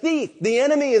the thief, the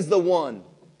enemy is the one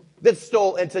that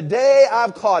stole. And today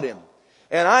I've caught him.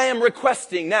 And I am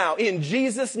requesting now in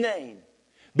Jesus' name,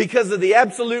 because of the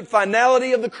absolute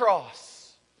finality of the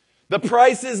cross, the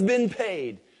price has been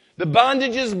paid. The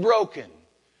bondage is broken.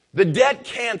 The debt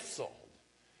canceled.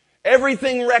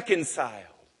 Everything reconciled.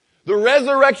 The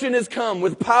resurrection has come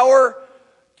with power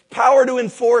to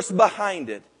enforce behind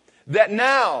it. That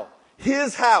now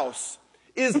his house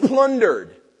is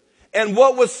plundered. And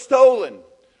what was stolen,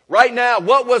 right now,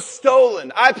 what was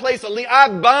stolen, I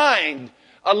bind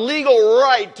a legal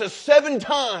right to 7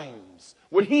 times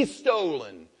what he's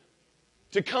stolen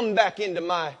to come back into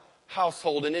my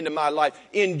household and into my life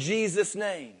in Jesus'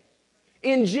 name.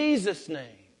 In Jesus'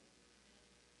 name.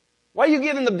 Why are you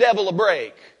giving the devil a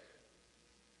break?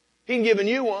 He's giving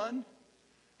you one.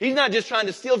 He's not just trying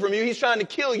to steal from you. He's trying to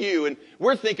kill you. And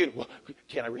we're thinking, well,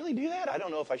 can I really do that? I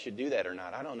don't know if I should do that or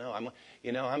not. I don't know.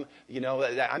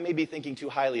 I may be thinking too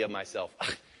highly of myself.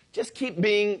 Just keep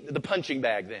being the punching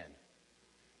bag then.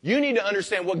 You need to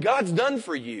understand what God's done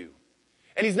for you.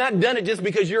 And He's not done it just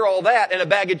because you're all that and a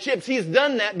bag of chips. He's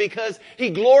done that because He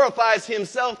glorifies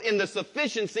Himself in the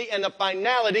sufficiency and the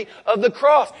finality of the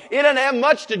cross. It doesn't have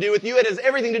much to do with you. It has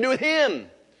everything to do with Him.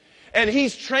 And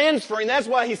He's transferring. That's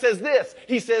why He says this.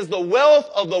 He says the wealth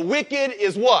of the wicked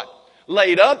is what?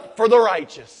 Laid up for the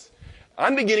righteous.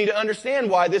 I'm beginning to understand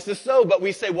why this is so, but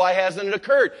we say, why hasn't it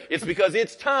occurred? It's because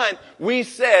it's time. We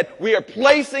said we are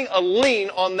placing a lien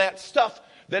on that stuff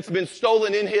that's been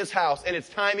stolen in His house, and it's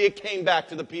time it came back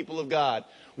to the people of God.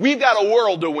 We've got a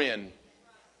world to win.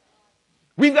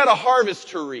 We've got a harvest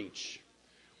to reach.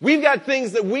 We've got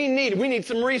things that we need. We need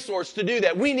some resource to do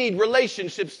that. We need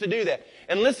relationships to do that.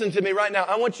 And listen to me right now.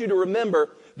 I want you to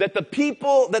remember that the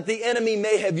people that the enemy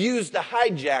may have used to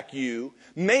hijack you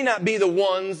may not be the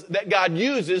ones that God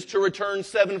uses to return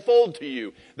sevenfold to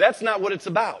you. That's not what it's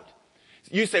about.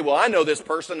 You say, well, I know this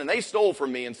person and they stole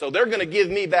from me and so they're going to give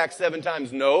me back 7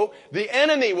 times. No, the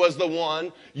enemy was the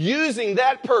one using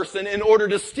that person in order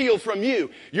to steal from you.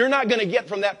 You're not going to get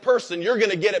from that person. You're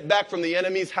going to get it back from the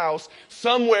enemy's house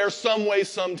somewhere, some way,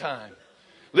 sometime.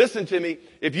 Listen to me.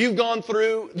 If you've gone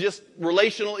through just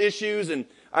relational issues, and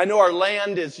I know our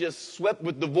land is just swept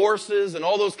with divorces and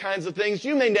all those kinds of things,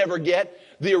 you may never get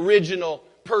the original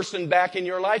person back in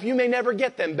your life. You may never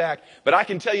get them back. But I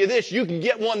can tell you this, you can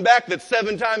get one back that's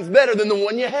 7 times better than the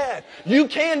one you had. You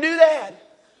can do that.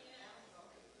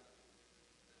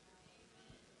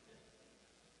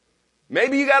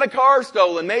 Maybe you got a car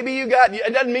stolen. It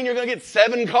doesn't mean you're going to get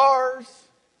 7 cars.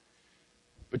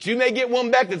 But you may get one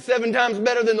back that's 7 times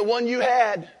better than the one you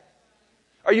had.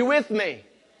 Are you with me?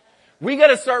 We got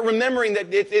to start remembering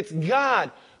that it's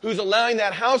God who's allowing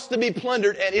that house to be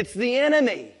plundered, and it's the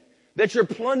enemy that you're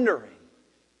plundering.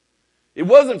 It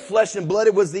wasn't flesh and blood,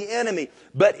 it was the enemy.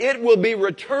 But it will be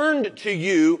returned to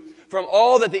you from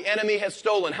all that the enemy has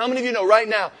stolen. How many of you know right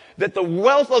now that the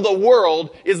wealth of the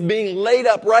world is being laid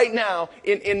up right now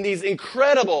in these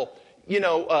incredible,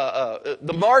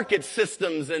 the market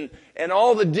systems and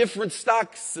all the different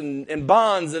stocks and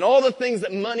bonds and all the things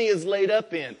that money is laid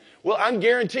up in? Well, I'm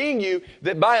guaranteeing you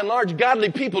that by and large,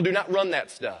 godly people do not run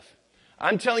that stuff.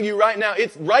 I'm telling you right now,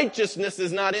 righteousness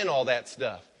is not in all that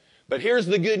stuff. But here's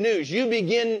the good news. You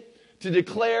begin to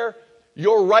declare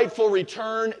your rightful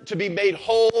return to be made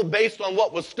whole based on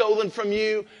what was stolen from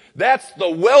you. That's the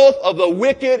wealth of the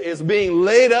wicked is being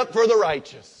laid up for the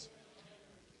righteous.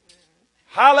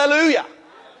 Hallelujah.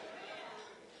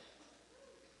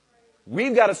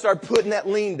 We've got to start putting that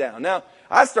lien down. Now,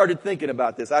 I started thinking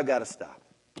about this. I've got to stop.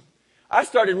 I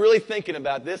started really thinking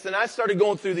about this, and I started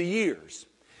going through the years.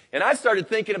 And I started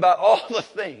thinking about all the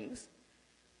things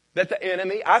that the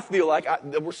enemy, I feel like,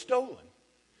 that were stolen.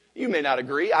 You may not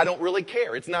agree. I don't really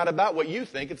care. It's not about what you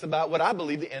think. It's about what I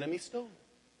believe the enemy stole.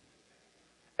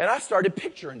 And I started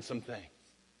picturing some things.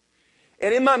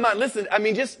 And in my mind, listen, I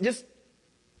mean, just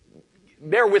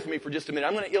bear with me for just a minute.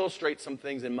 I'm going to illustrate some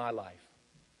things in my life.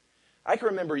 I can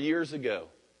remember years ago,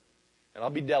 and I'll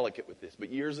be delicate with this,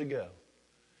 but years ago,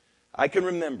 I can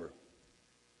remember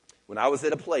when I was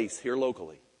at a place here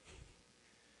locally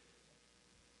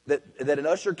that an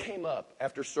usher came up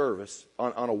after service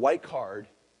on a white card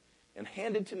and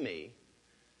handed to me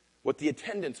what the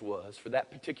attendance was for that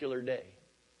particular day.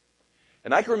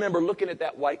 And I can remember looking at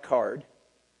that white card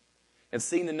and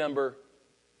seeing the number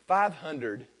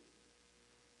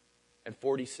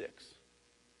 546.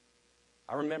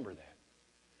 I remember that.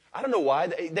 I don't know why.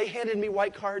 They handed me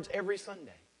white cards every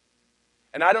Sunday.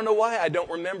 And I don't know why I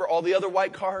don't remember all the other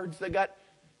white cards that got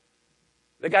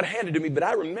handed to me, but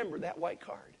I remember that white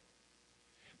card.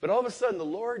 But all of a sudden, the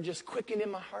Lord just quickened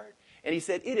in my heart, and He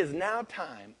said, it is now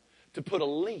time to put a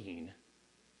lien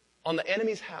on the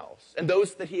enemy's house and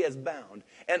those that he has bound,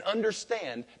 and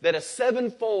understand that a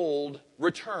sevenfold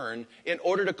return in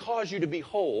order to cause you to be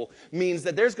whole means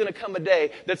that there's going to come a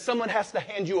day that someone has to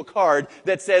hand you a card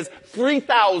that says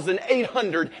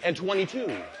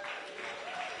 3,822.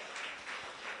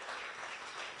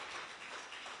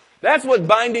 That's what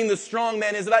binding the strong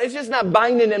man is about. It's just not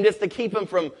binding them just to keep him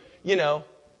from,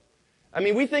 I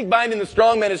mean, we think binding the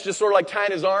strong man is just sort of like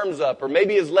tying his arms up, or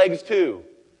maybe his legs too.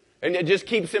 And it just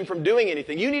keeps him from doing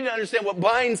anything. You need to understand what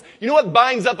binds, you know what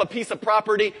binds up a piece of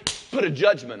property? Put a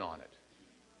judgment on it.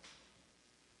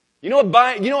 You know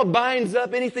what binds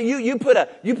up anything? You put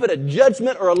a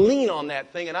judgment or a lien on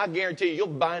that thing, and I guarantee you'll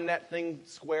bind that thing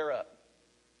square up.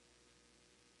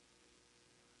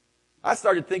 I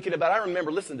started thinking about,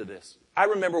 listen to this. I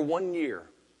remember one year.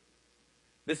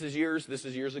 This is years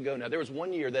ago now. There was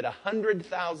one year that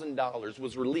 $100,000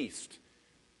 was released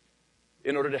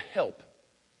in order to help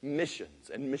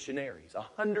missions and missionaries.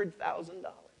 $100,000. I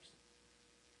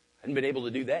hadn't been able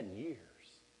to do that in years.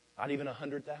 Not even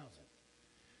 100,000.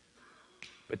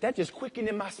 But that just quickened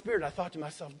in my spirit. I thought to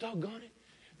myself, doggone it.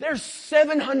 There's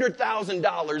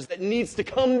 $700,000 that needs to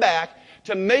come back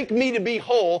to make me to be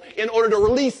whole in order to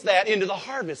release that into the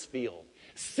harvest field.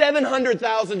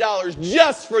 $700,000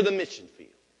 just for the mission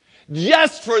field.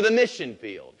 Just for the mission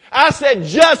field. I said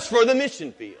just for the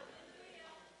mission field.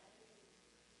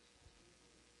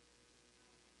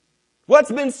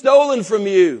 What's been stolen from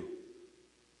you?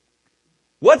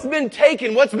 What's been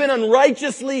taken? What's been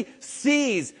unrighteously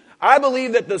seized? I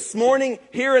believe that this morning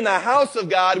here in the house of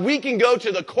God, we can go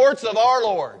to the courts of our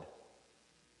Lord.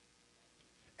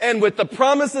 And with the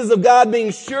promises of God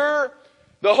being sure,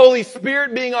 the Holy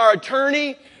Spirit being our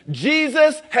attorney,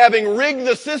 Jesus having rigged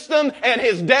the system, and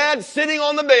His dad sitting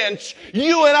on the bench,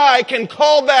 you and I can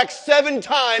call back 7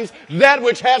 times that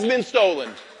which has been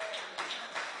stolen.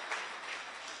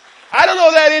 I don't know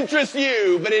if that interests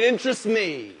you, but it interests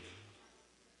me.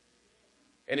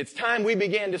 And it's time we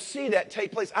began to see that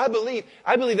take place. I believe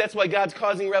that's why God's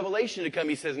causing revelation to come.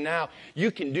 He says, now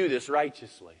you can do this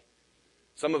righteously.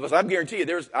 Some of us, I guarantee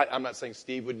you, I'm not saying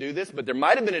Steve would do this, but there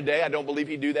might have been a day, I don't believe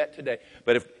he'd do that today.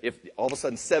 But if all of a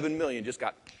sudden 7 million just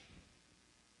got,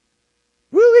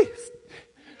 woo-wee.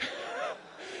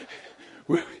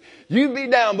 You be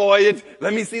down, boy.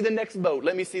 Let me see the next boat.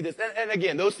 Let me see this. And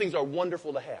again, those things are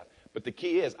wonderful to have. But the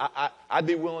key is, I'd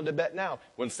be willing to bet now,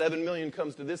 when 7 million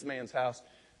comes to this man's house,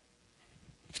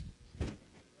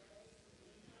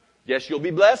 yes, you'll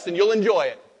be blessed and you'll enjoy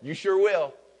it. You sure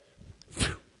will.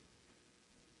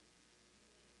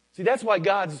 See, that's why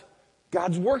God's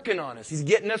working on us. He's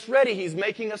getting us ready. He's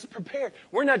making us prepared.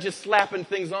 We're not just slapping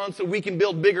things on so we can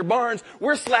build bigger barns.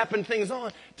 We're slapping things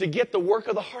on to get the work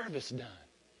of the harvest done.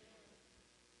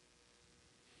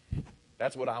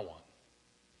 That's what I want.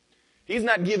 He's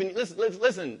not giving you,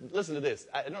 listen to this.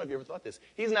 I don't know if you ever thought this.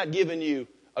 He's not giving you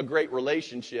a great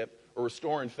relationship or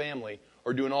restoring family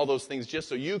or doing all those things just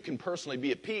so you can personally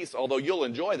be at peace, although you'll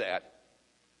enjoy that.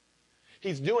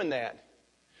 He's doing that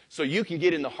so you can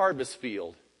get in the harvest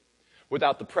field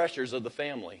without the pressures of the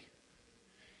family.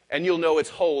 And you'll know it's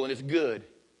whole and it's good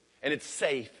and it's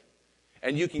safe.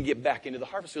 And you can get back into the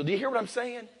harvest field. Do you hear what I'm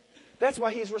saying? That's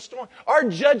why He's restoring. Our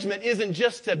judgment isn't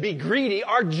just to be greedy.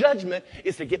 Our judgment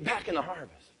is to get back in the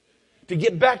harvest. To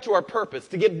get back to our purpose.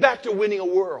 To get back to winning a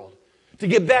world. To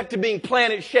get back to being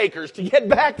planet shakers. To get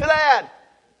back to that.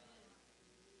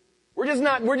 We're just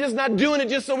not doing it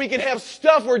just so we can have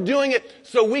stuff. We're doing it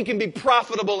so we can be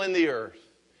profitable in the earth.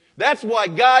 That's why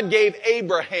God gave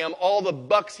Abraham all the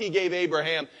bucks He gave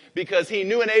Abraham, because He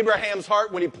knew in Abraham's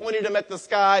heart when He pointed him at the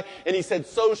sky and He said,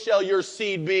 so shall your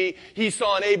seed be. He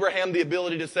saw in Abraham the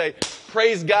ability to say,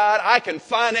 praise God, I can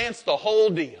finance the whole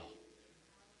deal.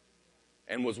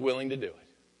 And was willing to do it.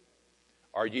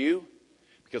 Are you?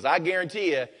 Because I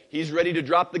guarantee you, he's ready to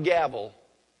drop the gavel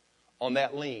on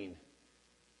that lien.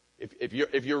 If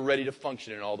you're ready to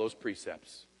function in all those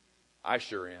precepts. I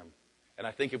sure am. And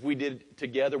I think if we did it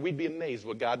together, we'd be amazed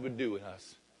what God would do in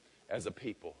us as a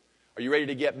people. Are you ready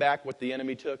to get back what the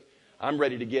enemy took? I'm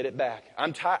ready to get it back.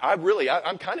 I'm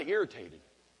kind of irritated.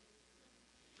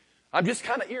 I'm just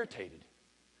kind of irritated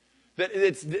that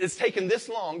it's taken this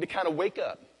long to kind of wake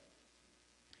up.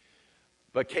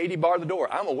 But Katie barred the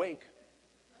door. I'm awake.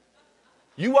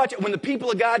 You watch it. When the people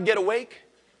of God get awake,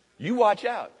 you watch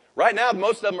out. Right now,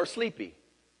 most of them are sleepy.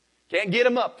 Can't get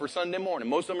them up for Sunday morning.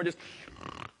 Most of them are just,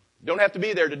 don't have to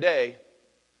be there today.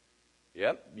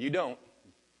 Yep, you don't.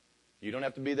 You don't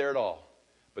have to be there at all.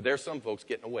 But there's some folks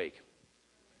getting awake.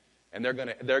 And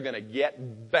they're gonna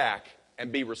get back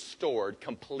and be restored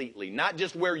completely. Not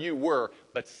just where you were,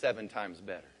 but 7 times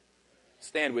better.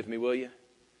 Stand with me, will you?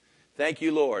 Thank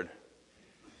you, Lord.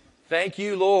 Thank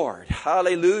you, Lord.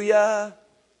 Hallelujah.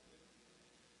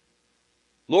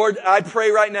 Lord, I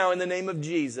pray right now in the name of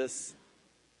Jesus.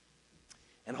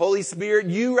 And Holy Spirit,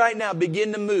 you right now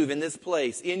begin to move in this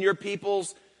place, in your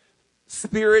people's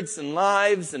spirits and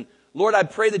lives. And Lord, I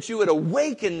pray that you would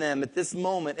awaken them at this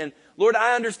moment. And Lord,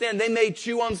 I understand they may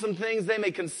chew on some things, they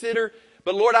may consider.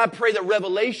 But Lord, I pray that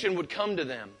revelation would come to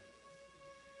them.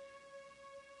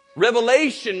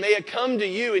 Revelation may it come to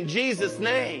you in Jesus'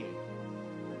 name.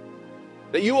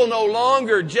 That you will no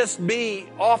longer just be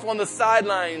off on the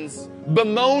sidelines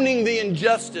bemoaning the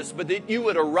injustice, but that you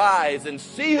would arise and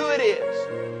see who it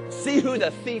is. See who the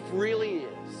thief really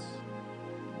is.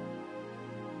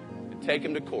 And take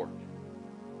him to court.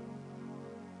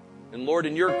 And Lord,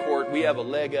 in your court, we have a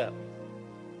leg up.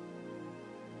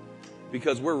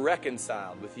 Because we're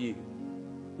reconciled with you.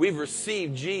 We've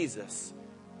received Jesus.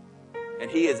 And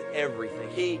he is everything.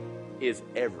 He is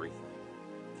everything.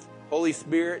 Holy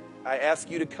Spirit, I ask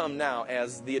you to come now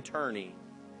as the attorney.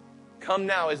 Come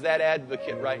now as that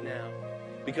advocate right now.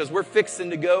 Because we're fixing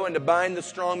to go and to bind the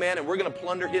strong man, and we're going to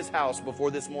plunder his house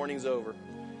before this morning's over.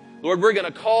 Lord, we're going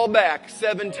to call back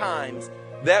 7 times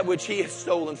that which he has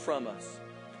stolen from us.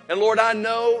 And Lord, I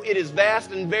know it is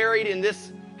vast and varied in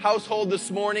this household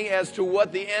this morning as to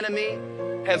what the enemy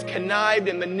has connived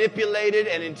and manipulated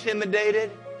and intimidated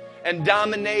and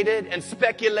dominated and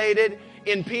speculated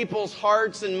in people's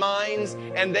hearts and minds,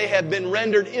 and they have been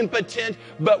rendered impotent,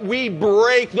 but we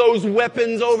break those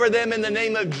weapons over them in the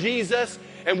name of Jesus,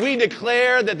 and we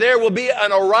declare that there will be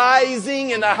an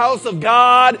arising in the house of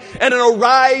God and an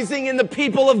arising in the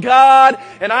people of God.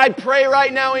 And I pray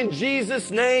right now in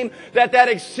Jesus' name that that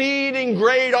exceeding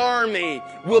great army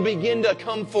will begin to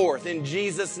come forth in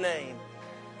Jesus' name.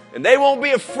 And they won't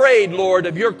be afraid, Lord,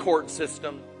 of your court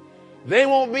system. They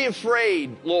won't be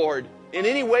afraid, Lord, in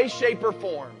any way, shape, or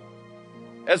form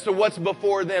as to what's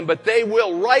before them, but they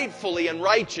will rightfully and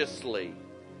righteously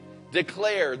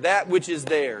declare that which is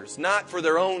theirs, not for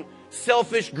their own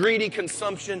selfish, greedy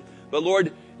consumption, but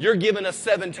Lord, you're giving us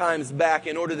 7 times back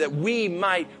in order that we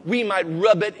might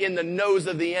rub it in the nose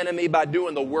of the enemy by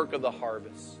doing the work of the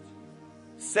harvest,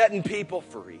 setting people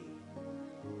free,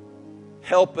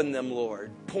 helping them, Lord,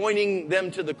 pointing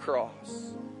them to the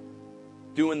cross,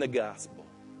 doing the gospel.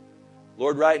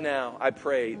 Lord, right now, I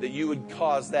pray that you would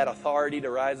cause that authority to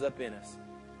rise up in us,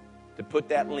 to put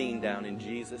that lien down in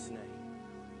Jesus' name.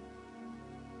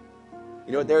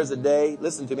 You know what, there's a day,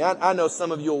 listen to me, I know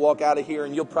some of you will walk out of here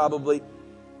and you'll probably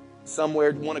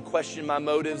somewhere want to question my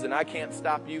motives, and I can't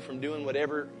stop you from doing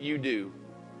whatever you do.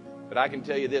 But I can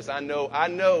tell you this, I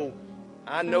know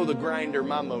the grinder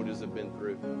my motives have been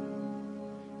through.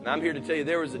 And I'm here to tell you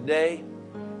there was a day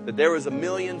that there was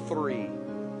 1,000,003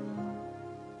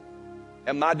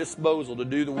 at my disposal to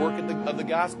do the work of the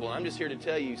gospel. I'm just here to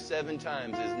tell you 7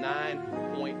 times is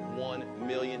 9.1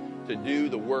 million to do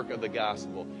the work of the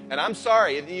gospel. And I'm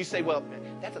sorry if you say, well,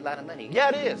 that's a lot of money. Yeah,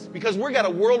 it is, because we've got a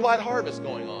worldwide harvest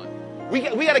going on. We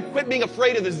got to quit being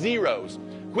afraid of the zeros.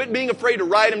 Quit being afraid to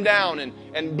write them down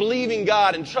and believing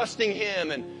God and trusting him.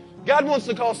 And God wants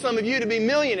to call some of you to be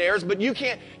millionaires, but you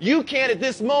can't at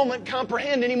this moment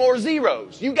comprehend any more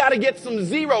zeros. You got to get some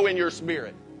zero in your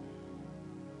spirit.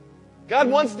 God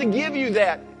wants to give you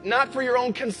that, not for your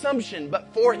own consumption,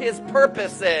 but for his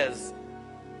purposes.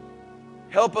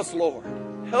 Help us, Lord.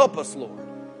 Help us, Lord.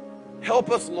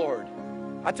 Help us, Lord.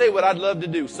 I tell you what I'd love to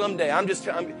do someday.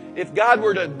 If God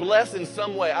were to bless in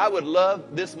some way, I would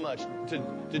love this much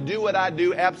to do what I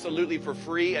do absolutely for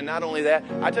free. And not only that,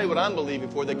 I tell you what I'm believing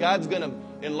for, that God's going to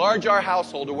enlarge our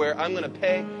household to where I'm going to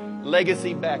pay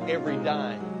legacy back every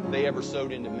dime they ever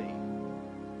sowed into me.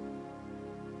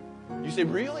 You say,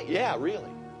 really? Yeah, really.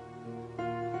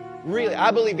 Really,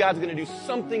 I believe God's going to do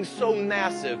something so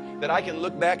massive that I can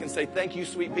look back and say, thank you,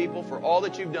 sweet people, for all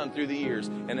that you've done through the years.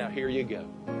 And now here you go.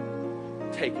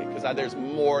 Take it, because there's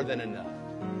more than enough.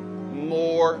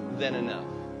 More than enough.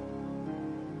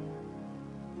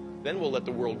 Then we'll let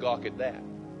the world gawk at that.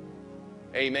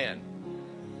 Amen.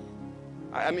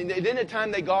 I mean, isn't it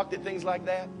time they gawked at things like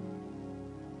that?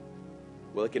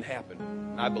 Well, it can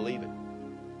happen. I believe it.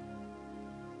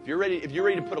 If you're ready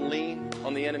to put a lien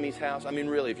on the enemy's house, I mean,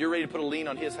 really, if you're ready to put a lien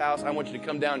on his house, I want you to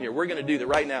come down here. We're going to do that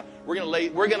right now. We're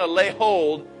going to lay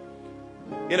hold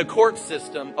in a court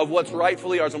system of what's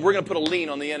rightfully ours, and we're going to put a lien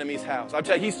on the enemy's house. I'll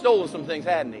tell you, he's stolen some things,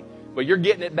 hadn't he? But you're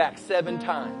getting it back 7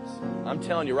 times. I'm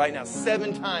telling you right now,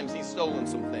 7 times he's stolen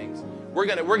some things. We're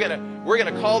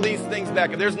gonna call these things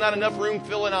back. If there's not enough room,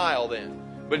 fill an aisle then.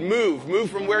 But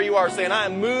move from where you are, saying, I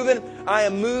am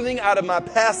moving out of my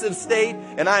passive state,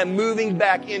 and I am moving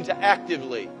back into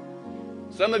actively.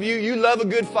 Some of you love a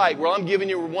good fight. Well, I'm giving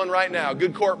you one right now, a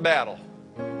good court battle.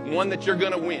 One that you're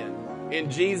going to win. In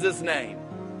Jesus' name.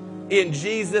 In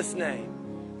Jesus'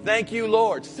 name. Thank you,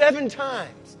 Lord. 7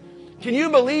 times. Can you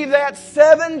believe that?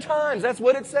 7 times. That's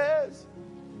what it says.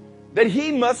 That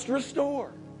he must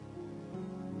restore.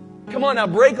 Come on now,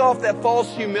 break off that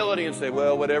false humility and say,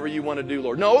 well, whatever you want to do,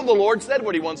 Lord. No, the Lord said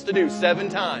what he wants to do 7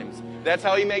 times. That's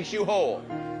how he makes you whole.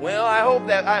 Well, I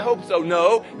hope so.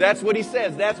 No, that's what he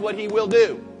says. That's what he will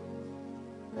do.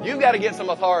 You've got to get some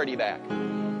authority back.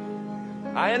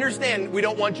 I understand we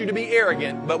don't want you to be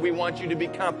arrogant, but we want you to be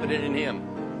confident in him.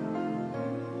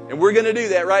 And we're going to do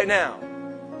that right now.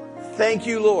 Thank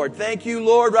you, Lord. Thank you,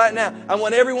 Lord, right now. I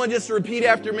want everyone just to repeat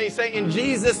after me. Say, in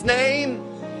Jesus' name,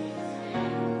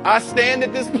 I stand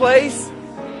at this place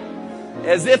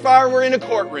as if I were in a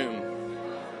courtroom.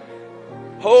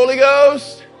 Holy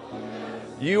Ghost,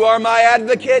 you are my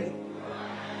advocate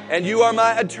and you are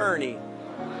my attorney.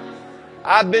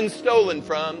 I've been stolen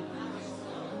from,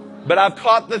 but I've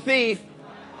caught the thief.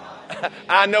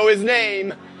 I know his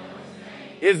name.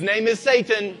 His name is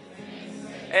Satan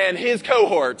and his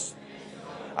cohorts.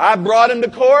 I brought him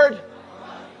to court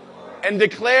and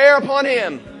declare upon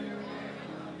him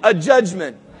a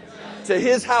judgment to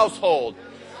his household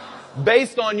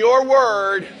based on your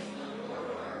word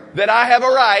that I have a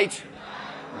right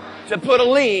to put a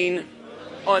lien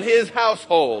on his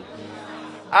household.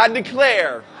 I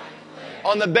declare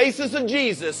on the basis of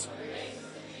Jesus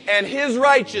and his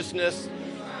righteousness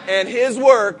and his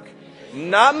work,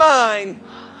 not mine,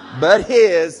 but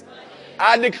his,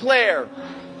 I declare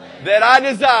that I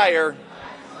desire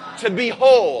to be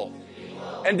whole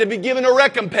and to be given a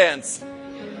recompense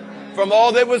from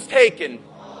all that was taken.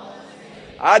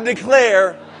 I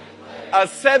declare a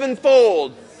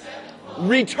 7-fold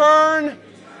return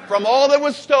from all that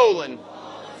was stolen.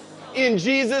 In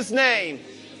Jesus' name,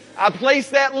 I place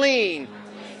that lien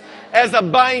as a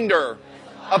binder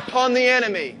upon the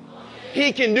enemy.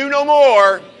 He can do no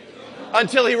more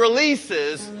until he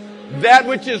releases that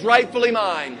which is rightfully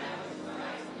mine.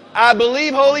 I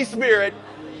believe, Holy Spirit,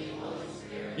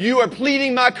 you are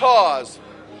pleading my cause.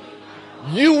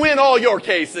 You win all your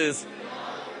cases.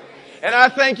 And I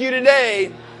thank you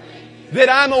today that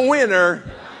I'm a winner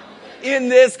in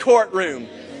this courtroom.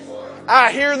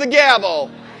 I hear the gavel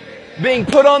being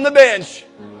put on the bench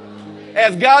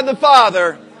as God the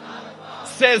Father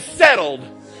says, settled.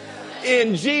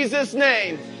 In Jesus'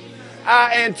 name,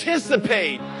 I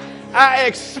anticipate, I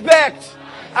expect,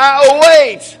 I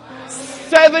await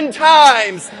 7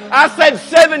 times. I said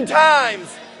 7 times.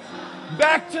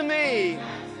 Back to me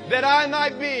that I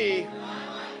might be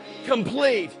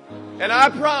complete. And I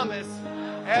promise,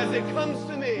 as it comes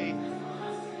to me,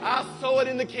 I'll sow it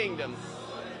in the kingdom.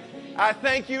 I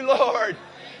thank you, Lord.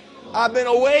 I've been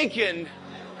awakened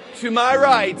to my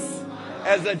rights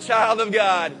as a child of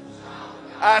God.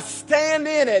 I stand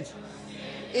in it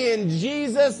in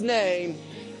Jesus' name.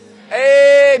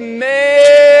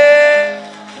 Amen.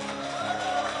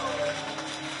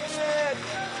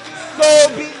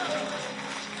 So be it.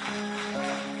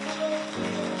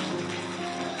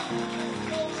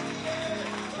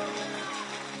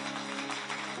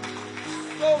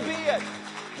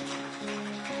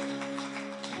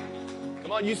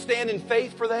 Come on, you stand in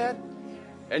faith for that,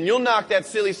 and you'll knock that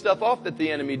silly stuff off that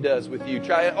the enemy does with you.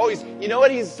 Try it. Always, you know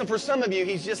what? For some of you,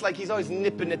 he's always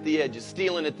nipping at the edges,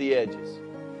 stealing at the edges.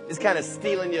 Just kind of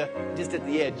stealing you just at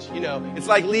the edge. You know, it's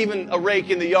like leaving a rake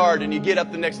in the yard and you get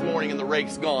up the next morning and the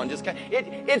rake's gone.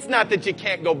 It's not that you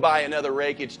can't go buy another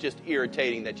rake. It's just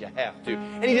irritating that you have to.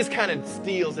 And he just kind of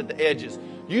steals at the edges.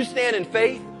 You stand in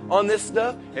faith on this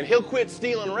stuff and he'll quit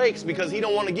stealing rakes because he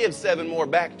don't want to give 7 more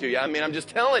back to you. I mean, I'm just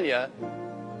telling you.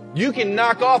 You can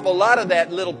knock off a lot of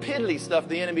that little piddly stuff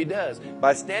the enemy does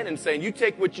by standing and saying, you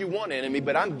take what you want, enemy,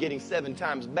 but I'm getting 7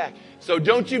 times back. So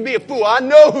don't you be a fool. I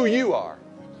know who you are.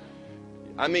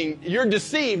 I mean, you're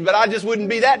deceived, but I just wouldn't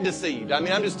be that deceived. I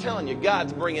mean, I'm just telling you,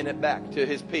 God's bringing it back to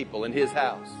His people in His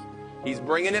house. He's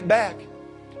bringing it back.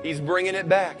 He's bringing it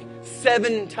back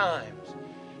 7 times.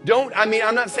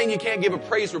 I'm not saying you can't give a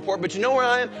praise report, but you know where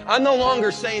I am? I'm no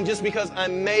longer saying just because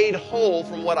I'm made whole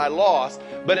from what I lost,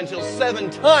 but until 7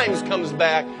 times comes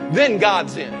back, then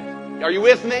God's in it. Are you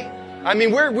with me? I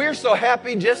mean, we're so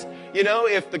happy just,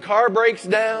 if the car breaks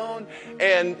down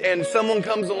and someone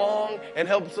comes along and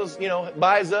helps us,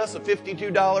 buys us a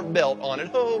 $52 belt on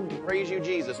it. Oh, praise you,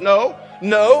 Jesus. No,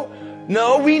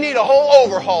 we need a whole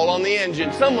overhaul on the engine.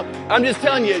 I'm just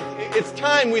telling you, it's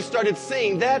time we started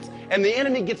seeing that, and the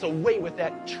enemy gets away with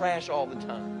that trash all the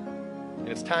time. And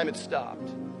it's time it stopped.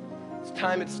 It's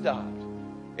time it stopped.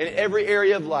 In every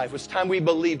area of life, it's time we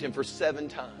believed Him for 7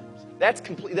 times. That's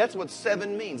complete. That's what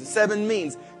 7 means. 7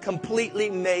 means completely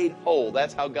made whole.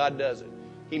 That's how God does it.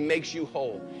 He makes you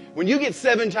whole. When you get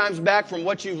 7 times back from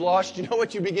what you've lost, you know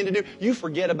what you begin to do? You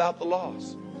forget about the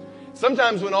loss.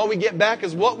 Sometimes when all we get back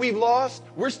is what we've lost,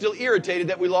 we're still irritated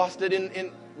that we lost it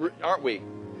aren't we?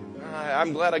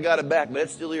 I'm glad I got it back, but it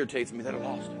still irritates me that I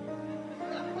lost it.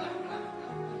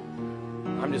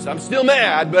 I'm still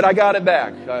mad, but I got it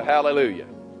back. Hallelujah.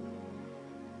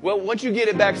 Well, once you get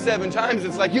it back 7 times,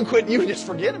 it's like you just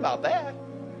forget about that.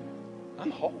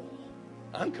 I'm whole.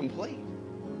 I'm complete.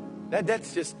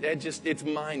 It's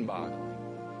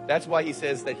mind-boggling. That's why He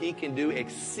says that He can do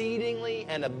exceedingly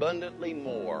and abundantly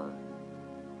more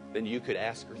than you could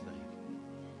ask or think.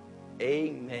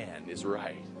 Amen is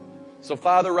right. So,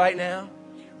 Father, right now,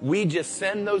 we just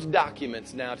send those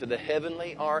documents now to the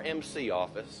heavenly RMC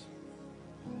office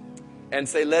and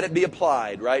say, let it be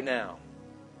applied right now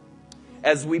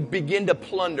as we begin to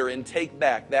plunder and take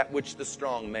back that which the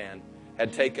strong man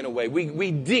had taken away.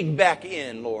 We dig back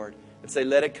in, Lord, and say,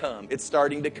 let it come. It's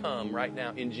starting to come right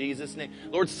now in Jesus' name.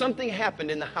 Lord, something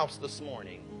happened in the house this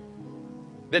morning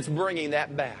that's bringing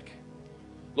that back.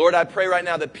 Lord, I pray right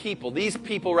now that these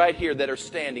people right here that are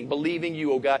standing, believing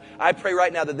You, oh God, I pray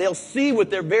right now that they'll see with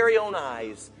their very own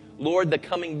eyes, Lord, the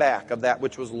coming back of that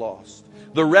which was lost,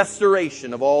 the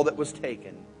restoration of all that was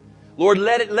taken. Lord,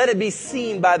 let it be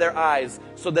seen by their eyes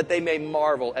so that they may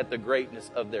marvel at the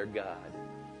greatness of their God.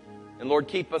 And Lord,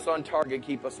 keep us on target,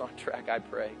 keep us on track, I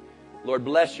pray. Lord,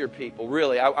 bless Your people.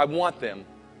 Really, I want them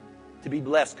to be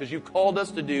blessed because You called us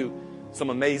to do some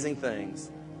amazing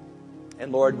things.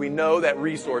 And Lord, we know that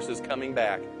resource is coming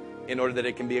back in order that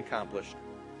it can be accomplished.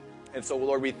 And so,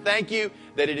 Lord, we thank You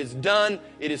that it is done,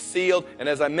 it is sealed. And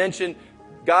as I mentioned,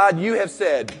 God, You have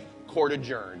said, court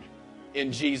adjourned.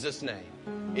 In Jesus' name.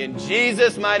 In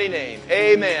Jesus' mighty name.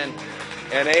 Amen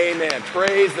and amen.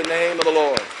 Praise the name of the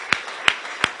Lord.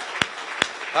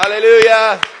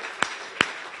 Hallelujah.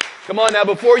 Come on now,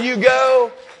 before you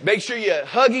go, make sure you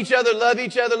hug each other, love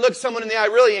each other, look someone in the eye,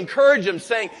 really encourage them,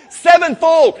 saying,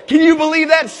 7-fold. Can you believe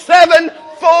that?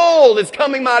 7-fold is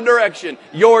coming my direction.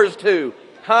 Yours too.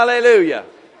 Hallelujah.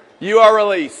 You are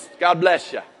released. God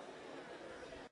bless you.